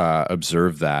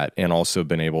observed that, and also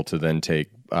been able to then take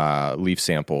leaf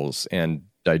samples and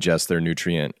digest their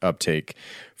nutrient uptake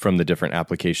from the different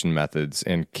application methods,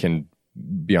 and can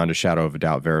beyond a shadow of a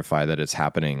doubt verify that it's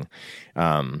happening.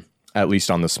 At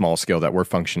least on the small scale that we're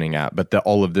functioning at. But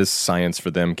all of this science for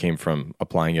them came from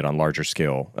applying it on larger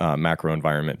scale macro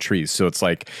environment trees. So it's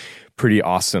like pretty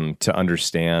awesome to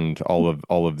understand all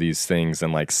of these things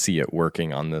and like see it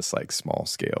working on this like small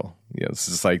scale. It's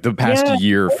just like the past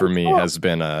year for me has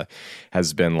been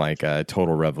like a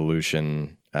total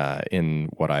revolution in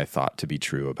what I thought to be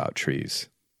true about trees.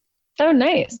 Oh,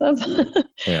 nice.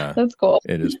 That's cool.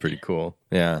 It is pretty cool.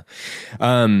 Yeah.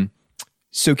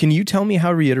 So can you tell me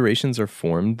how reiterations are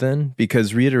formed then?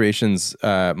 Because reiterations,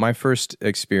 my first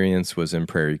experience was in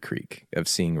Prairie Creek of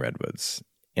seeing redwoods.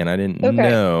 And I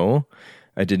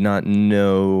did not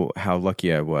know how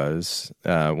lucky I was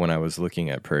when I was looking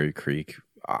at Prairie Creek.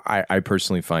 I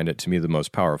personally find it to be the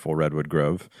most powerful redwood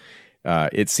grove.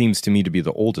 It seems to me to be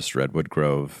the oldest redwood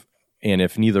grove And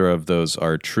if neither of those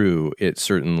are true, it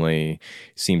certainly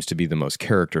seems to be the most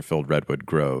character-filled redwood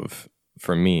grove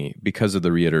for me because of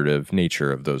the reiterative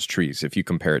nature of those trees. If you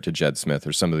compare it to Jed Smith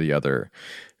or some of the other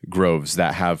groves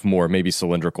that have more maybe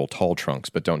cylindrical tall trunks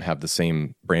but don't have the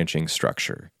same branching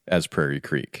structure as Prairie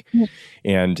Creek. Mm.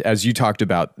 And as you talked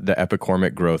about the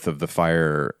epicormic growth of the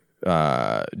fire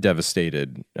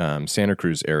devastated Santa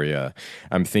Cruz area,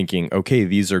 I'm thinking, okay,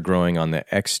 these are growing on the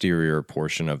exterior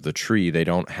portion of the tree. They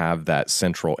don't have that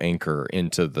central anchor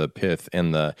into the pith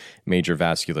and the major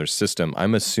vascular system.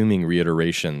 I'm assuming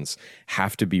reiterations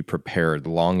have to be prepared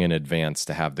long in advance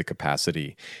to have the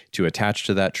capacity to attach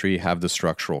to that tree, have the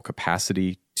structural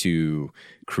capacity to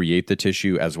create the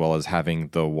tissue, as well as having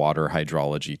the water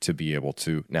hydrology to be able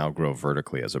to now grow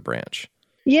vertically as a branch.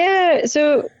 Yeah.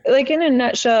 So like in a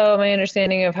nutshell, my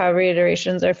understanding of how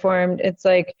reiterations are formed, it's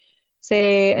like,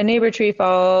 say a neighbor tree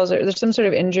falls or there's some sort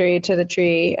of injury to the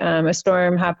tree. A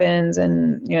storm happens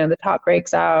and, the top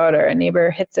breaks out, or a neighbor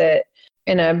hits it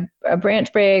and a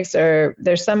branch breaks, or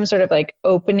there's some sort of like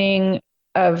opening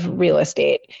of real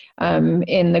estate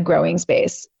in the growing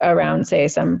space around, say,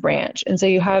 some branch. And so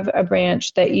you have a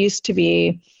branch that used to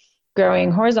be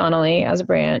growing horizontally as a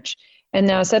branch, and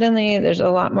now suddenly there's a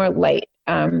lot more light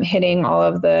hitting all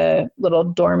of the little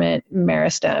dormant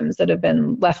meristems that have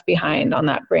been left behind on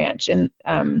that branch, and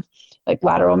like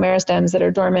lateral meristems that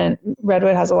are dormant.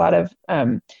 Redwood has a lot of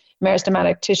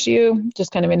meristematic tissue,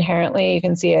 just kind of inherently. You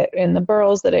can see it in the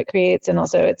burls that it creates and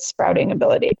also its sprouting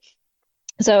ability.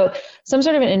 So some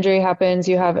sort of an injury happens.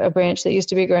 You have a branch that used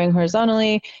to be growing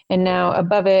horizontally, and now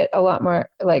above it, a lot more,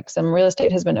 like some real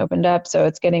estate has been opened up. So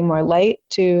it's getting more light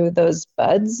to those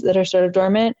buds that are sort of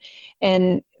dormant,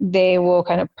 and they will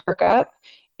kind of perk up.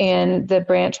 And the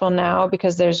branch will now,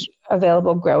 because there's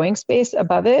available growing space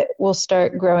above it, will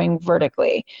start growing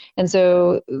vertically. And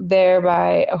so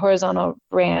thereby a horizontal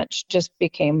branch just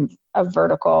became a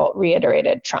vertical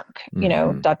reiterated trunk,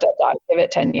 dot, give it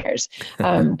 10 years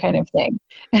kind of thing.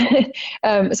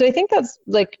 So I think that's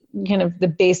like kind of the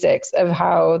basics of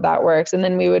how that works. And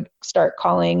then we would start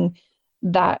calling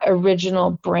that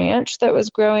original branch that was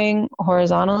growing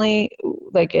horizontally,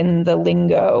 like in the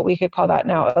lingo, we could call that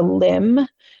now a limb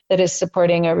that is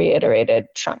supporting a reiterated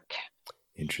trunk.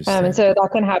 Interesting. And so that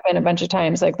can happen a bunch of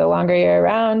times. Like the longer you're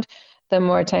around, the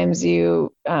more times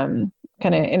you kind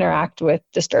of interact with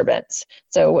disturbance.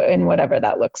 So in whatever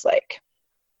that looks like.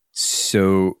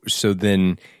 So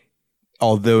then,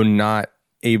 although not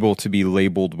able to be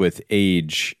labeled with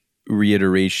age,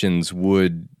 reiterations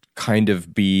would kind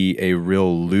of be a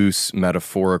real loose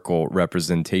metaphorical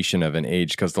representation of an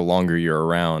age, because the longer you're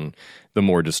around, the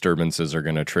more disturbances are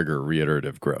going to trigger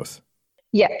reiterative growth.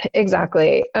 Yeah,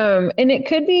 exactly. And it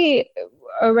could be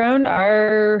around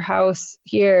our house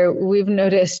here. We've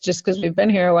noticed, just because we've been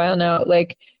here a while now,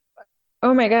 like,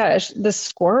 oh my gosh, the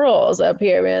squirrels up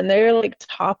here, man, they're like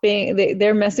topping,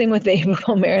 they're messing with the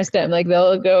apical meristem. Like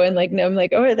they'll go and like, I'm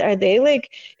like, oh, are they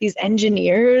like these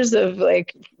engineers of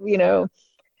like,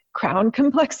 crown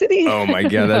complexity? Oh my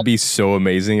God, that'd be so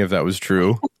amazing if that was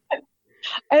true.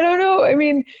 I don't know. I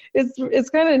mean, it's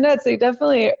kind of nuts. They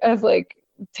definitely have like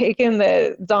taken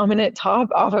the dominant top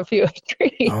off a few of the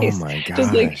trees. Oh my gosh.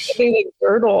 Just like they like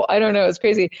girdle. I don't know. It's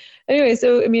crazy. Anyway,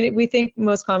 so I mean, we think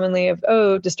most commonly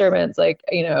of disturbance, like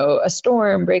a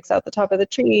storm breaks out the top of the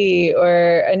tree,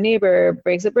 or a neighbor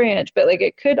breaks a branch. But like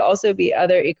it could also be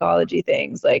other ecology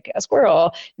things, like a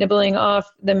squirrel nibbling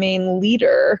off the main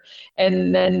leader,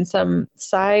 and then some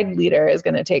side leader is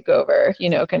going to take over,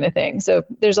 kind of thing. So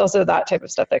there's also that type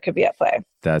of stuff that could be at play.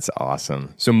 That's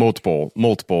awesome. So multiple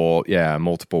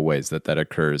ways that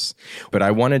occurs. But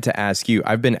I wanted to ask you,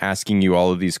 I've been asking you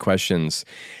all of these questions.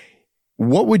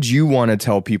 What would you want to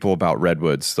tell people about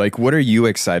redwoods? Like, what are you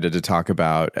excited to talk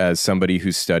about as somebody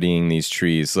who's studying these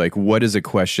trees? Like, what is a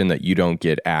question that you don't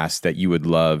get asked that you would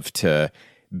love to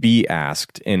be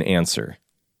asked and answer?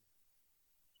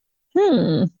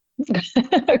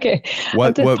 Okay.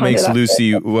 What makes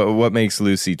Lucy what makes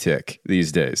Lucy tick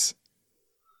these days?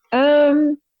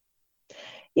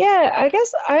 Yeah, I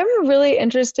guess I'm really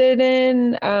interested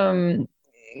in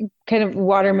kind of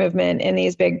water movement in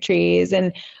these big trees,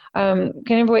 and kind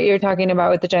of what you're talking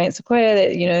about with the giant sequoia,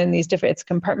 that in these different, it's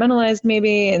compartmentalized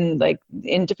maybe, and like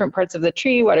in different parts of the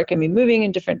tree, water can be moving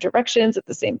in different directions at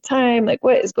the same time. Like,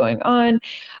 what is going on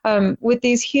with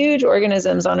these huge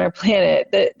organisms on our planet?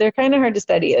 That they're kind of hard to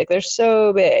study. Like, they're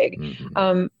so big.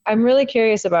 Mm-hmm. I'm really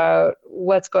curious about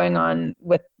what's going on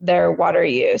with their water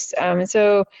use.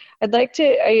 So I'd like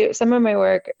to, some of my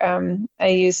work, I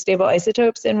use stable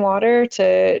isotopes in water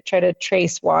to try to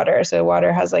trace water. So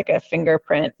water has like a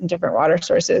fingerprint, and different water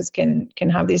sources can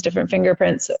have these different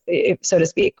fingerprints, so to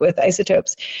speak, with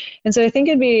isotopes. And so I think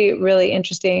it'd be really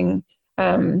interesting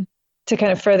to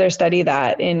kind of further study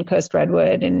that in coast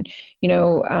redwood, and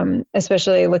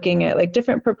especially looking at like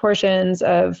different proportions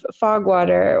of fog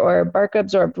water or bark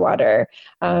absorbed water,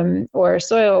 or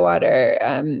soil water.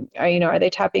 Are they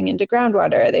tapping into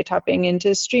groundwater? Are they tapping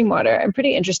into stream water? I'm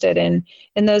pretty interested in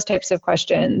those types of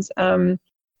questions. And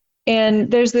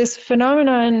there's this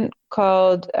phenomenon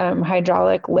called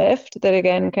hydraulic lift that,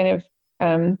 again, kind of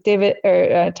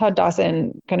Todd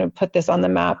Dawson kind of put this on the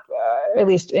map, at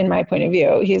least in my point of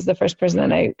view. He's the first person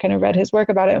that I kind of read his work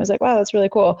about it and was like, wow, that's really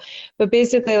cool. But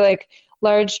basically, like,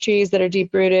 large trees that are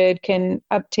deep rooted can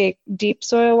uptake deep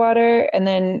soil water. And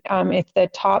then if the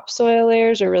top soil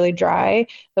layers are really dry,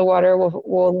 the water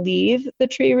will leave the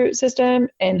tree root system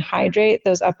and hydrate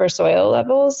those upper soil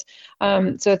levels.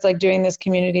 So it's like doing this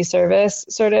community service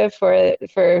sort of for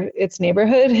its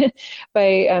neighborhood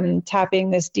by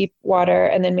tapping this deep water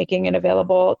and then making it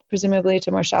available, presumably,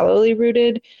 to more shallowly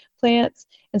rooted plants.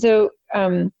 And so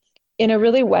in a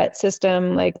really wet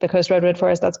system like the coast redwood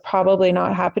forest, that's probably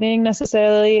not happening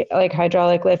necessarily, like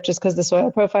hydraulic lift, just because the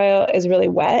soil profile is really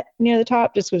wet near the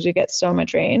top, just because we get so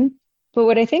much rain. But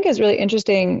what I think is really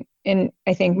interesting, and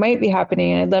I think might be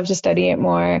happening, and I'd love to study it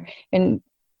more and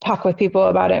talk with people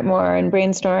about it more and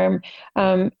brainstorm,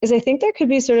 is I think there could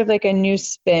be sort of like a new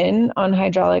spin on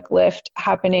hydraulic lift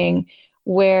happening,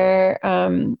 where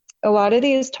a lot of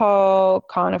these tall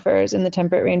conifers in the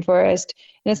temperate rainforest,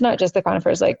 and it's not just the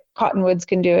conifers, like cottonwoods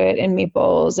can do it, and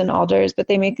maples and alders, but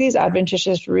they make these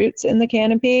adventitious roots in the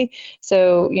canopy.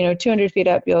 So, 200 feet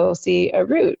up, you'll see a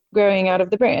root growing out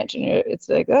of the branch, and it's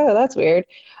like, oh, that's weird.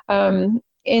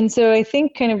 And so I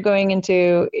think kind of going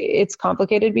into, it's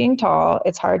complicated being tall.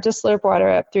 It's hard to slurp water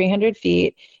up 300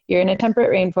 feet. You're in a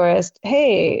temperate rainforest.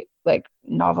 Hey, like,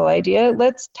 novel idea.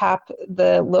 Let's tap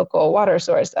the local water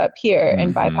source up here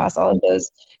and bypass all of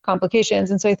those complications.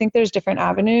 And so I think there's different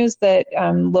avenues that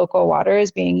local water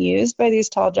is being used by these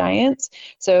tall giants.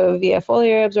 So via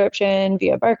foliar absorption,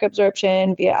 via bark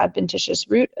absorption, via adventitious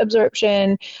root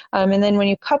absorption. And then when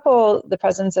you couple the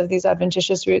presence of these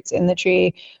adventitious roots in the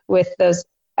tree with those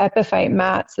epiphyte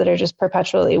mats that are just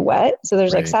perpetually wet. So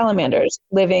there's like salamanders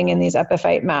living in these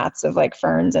epiphyte mats of like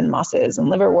ferns and mosses and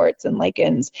liverworts and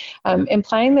lichens,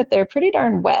 implying that they're pretty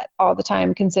darn wet all the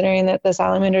time, considering that the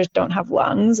salamanders don't have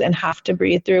lungs and have to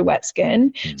breathe through wet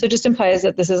skin. So it just implies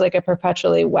that this is like a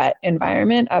perpetually wet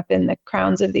environment up in the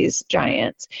crowns of these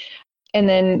giants. And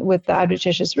then with the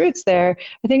adventitious roots there,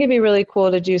 I think it'd be really cool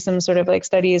to do some sort of like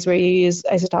studies where you use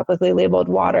isotopically labeled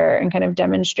water and kind of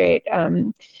demonstrate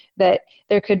that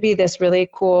there could be this really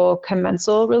cool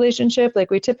commensal relationship.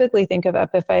 Like, we typically think of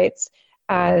epiphytes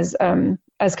as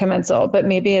commensal, but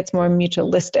maybe it's more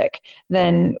mutualistic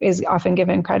than is often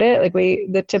given credit. Like,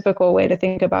 the typical way to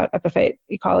think about epiphyte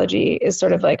ecology is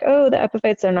sort of like, oh, the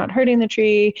epiphytes are not hurting the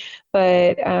tree,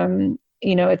 but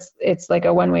it's like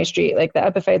a one-way street. Like, the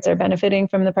epiphytes are benefiting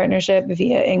from the partnership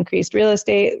via increased real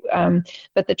estate,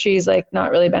 but the tree's like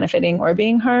not really benefiting or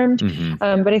being harmed.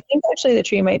 But I think actually the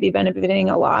tree might be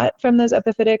benefiting a lot from those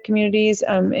epiphytic communities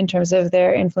in terms of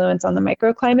their influence on the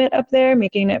microclimate up there,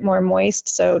 making it more moist,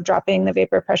 so dropping the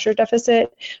vapor pressure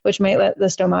deficit, which might let the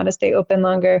stomata stay open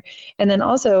longer. And then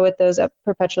also with those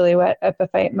perpetually wet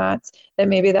epiphyte mats, that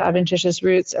maybe the adventitious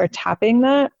roots are tapping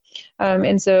that.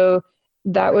 And so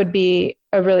that would be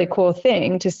a really cool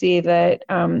thing to see, that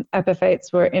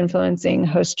epiphytes were influencing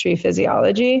host tree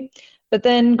physiology. But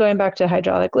then going back to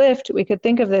hydraulic lift, we could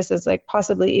think of this as like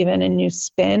possibly even a new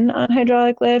spin on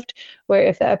hydraulic lift, where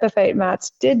if the epiphyte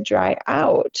mats did dry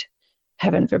out,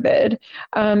 heaven forbid,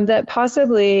 that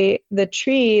possibly the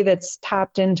tree that's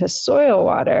tapped into soil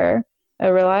water,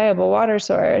 a reliable water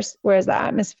source, whereas the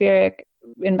atmospheric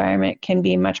environment can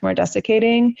be much more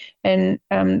desiccating and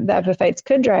the epiphytes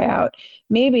could dry out,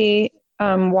 maybe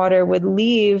water would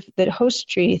leave the host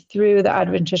tree through the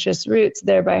adventitious roots,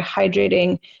 thereby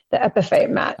hydrating the epiphyte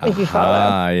mat, if you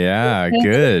follow. Yeah,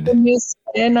 good. A new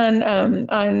spin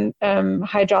on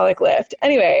hydraulic lift.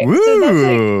 Anyway, woo, so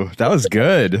that's like, that was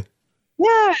good.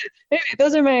 Yeah. Anyway,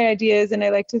 those are my ideas, and I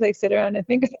like to like sit around and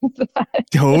think about that.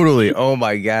 Totally. Oh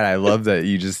my God. I love that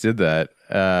you just did that.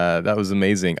 That was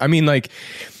amazing. I mean, like,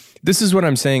 this is what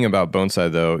I'm saying about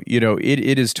bonsai, though.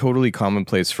 It is totally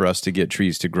commonplace for us to get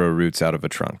trees to grow roots out of a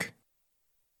trunk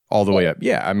all the way up.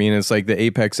 Yeah. I mean, it's like the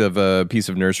apex of a piece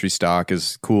of nursery stock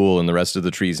is cool and the rest of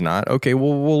the tree's not. Okay,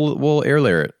 we'll air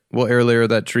layer it. We'll air layer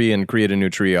that tree and create a new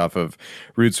tree off of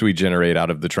roots we generate out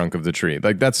of the trunk of the tree.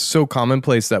 Like, that's so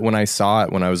commonplace that when I saw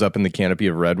it, when I was up in the canopy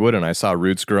of redwood and I saw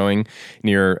roots growing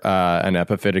near an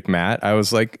epiphytic mat, I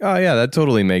was like, oh yeah, that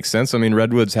totally makes sense. I mean,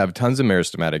 redwoods have tons of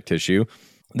meristematic tissue.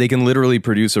 They can literally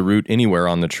produce a root anywhere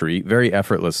on the tree very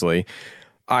effortlessly.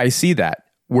 I see that.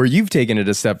 Where you've taken it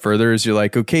a step further is you're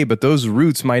like, okay, but those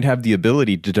roots might have the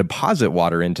ability to deposit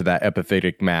water into that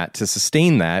epiphytic mat to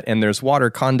sustain that. And there's water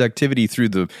conductivity through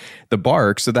the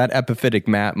bark. So that epiphytic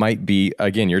mat might be,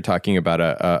 again, you're talking about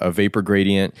a vapor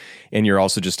gradient, and you're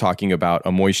also just talking about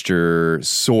a moisture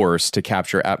source to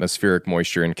capture atmospheric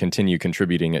moisture and continue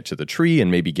contributing it to the tree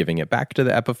and maybe giving it back to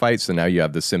the epiphyte. So now you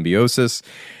have the symbiosis.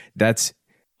 That's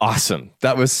awesome.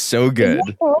 That was so good.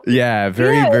 Yeah,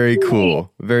 very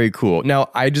cool. Very cool.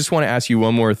 Now, I just want to ask you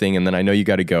one more thing, and then I know you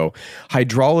got to go.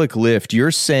 Hydraulic lift,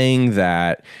 you're saying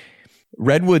that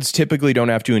redwoods typically don't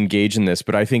have to engage in this,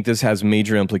 but I think this has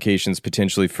major implications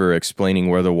potentially for explaining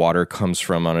where the water comes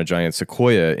from on a giant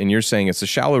sequoia. And you're saying it's a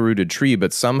shallow-rooted tree,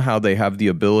 but somehow they have the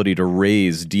ability to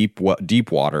raise deep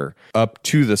water up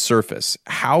to the surface.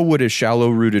 How would a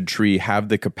shallow-rooted tree have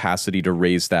the capacity to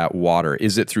raise that water?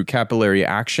 Is it through capillary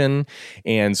action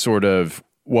and sort of,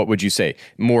 what would you say,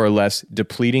 more or less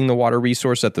depleting the water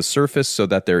resource at the surface so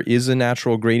that there is a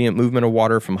natural gradient movement of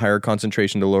water from higher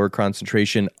concentration to lower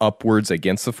concentration upwards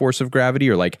against the force of gravity?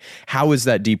 Or like, how is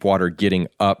that deep water getting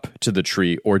up to the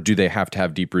tree? Or do they have to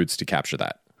have deep roots to capture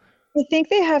that? I think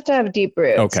they have to have deep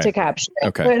roots to capture it.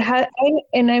 Okay. But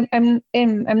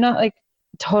I'm not like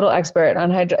total expert on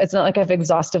hydro. It's not like I've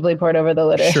exhaustively poured over the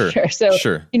literature.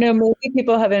 Sure. Maybe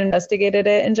people have investigated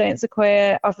it in giant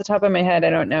sequoia. Off the top of my head,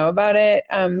 I don't know about it.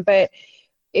 But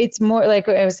it's more like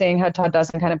I was saying, how Todd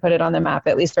Dawson kind of put it on the map,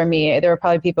 at least for me. There were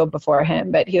probably people before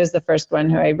him, but he was the first one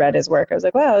who I read his work. I was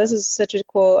like, wow, this is such a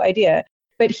cool idea.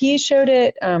 But he showed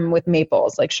it with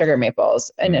maples, like sugar maples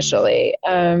initially.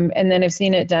 And then I've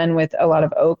seen it done with a lot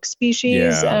of oak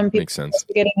species. Makes sense.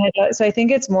 So I think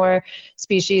it's more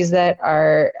species that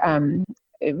are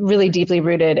really deeply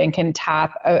rooted and can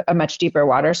tap a much deeper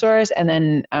water source and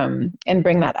then and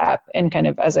bring that up and kind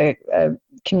of as a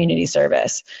community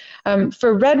service.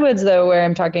 For redwoods, though, where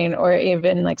I'm talking, or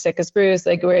even like Sitka spruce,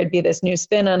 like where it'd be this new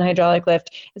spin on hydraulic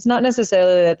lift, it's not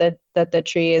necessarily that the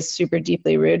tree is super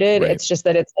deeply rooted. Right. It's just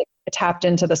that it's like tapped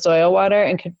into the soil water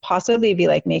and could possibly be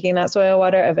like making that soil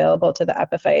water available to the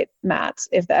epiphyte mats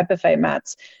if the epiphyte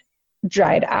mats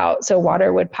dried out. So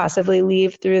water would passively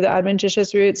leave through the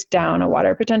adventitious roots down a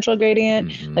water potential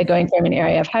gradient, like going from an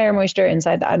area of higher moisture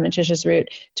inside the adventitious root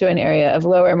to an area of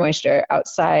lower moisture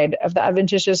outside of the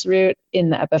adventitious root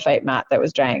in the epiphyte mat that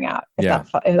was drying out. If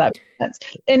that makes sense.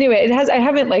 Anyway, I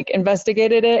haven't like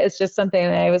investigated it. It's just something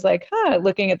that I was like,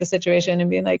 looking at the situation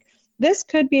and being like, this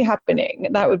could be happening.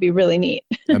 That would be really neat.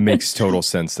 It makes total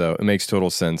sense, though. It makes total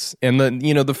sense. And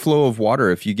the flow of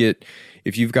water, if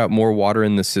you've got more water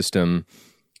in the system,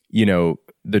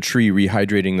 the tree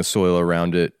rehydrating the soil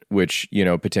around it, which,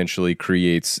 potentially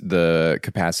creates the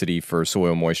capacity for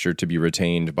soil moisture to be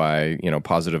retained by,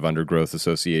 positive undergrowth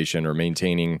association or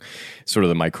maintaining sort of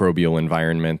the microbial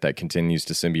environment that continues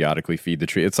to symbiotically feed the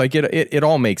tree. It's like it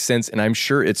all makes sense. And I'm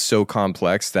sure it's so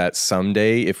complex that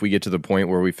someday, if we get to the point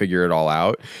where we figure it all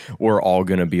out, we're all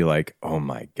going to be like, oh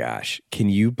my gosh, can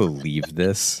you believe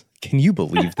this? Can you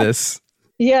believe this?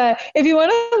 Yeah, if you want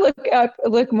to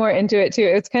look more into it too,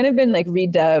 it's kind of been like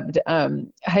redubbed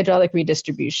hydraulic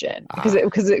redistribution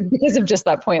because of just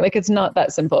that point. Like, it's not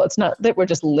that simple. It's not that we're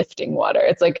just lifting water.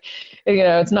 It's like,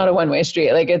 it's not a one-way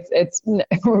street. Like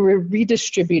we're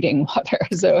redistributing water.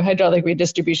 So hydraulic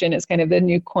redistribution is kind of the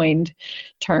new coined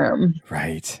term.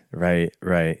 Right.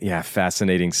 Yeah,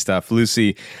 fascinating stuff,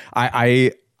 Lucy.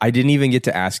 I didn't even get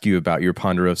to ask you about your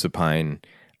ponderosa pine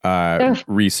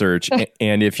research,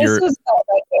 and if you're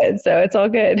so it's all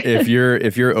good. if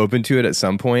you're open to it at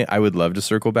some point, I would love to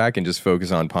circle back and just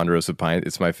focus on ponderosa pine.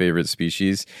 It's my favorite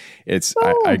species.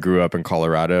 I grew up in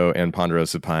Colorado, and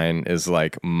ponderosa pine is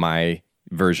like my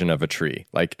version of a tree.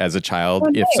 Like, as a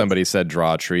child, if somebody said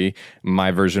draw a tree,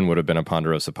 my version would have been a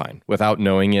ponderosa pine. Without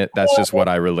knowing it, that's just what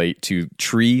I relate to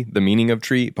tree, the meaning of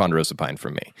tree, ponderosa pine for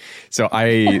me. So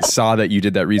I saw that you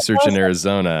did that research in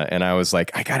Arizona, and I was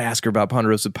like, I got to ask her about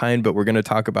ponderosa pine, but we're going to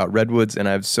talk about redwoods, and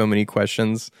I have so many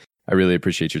questions. I really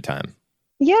appreciate your time.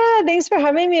 Yeah, thanks for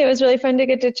having me. It was really fun to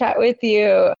get to chat with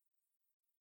you.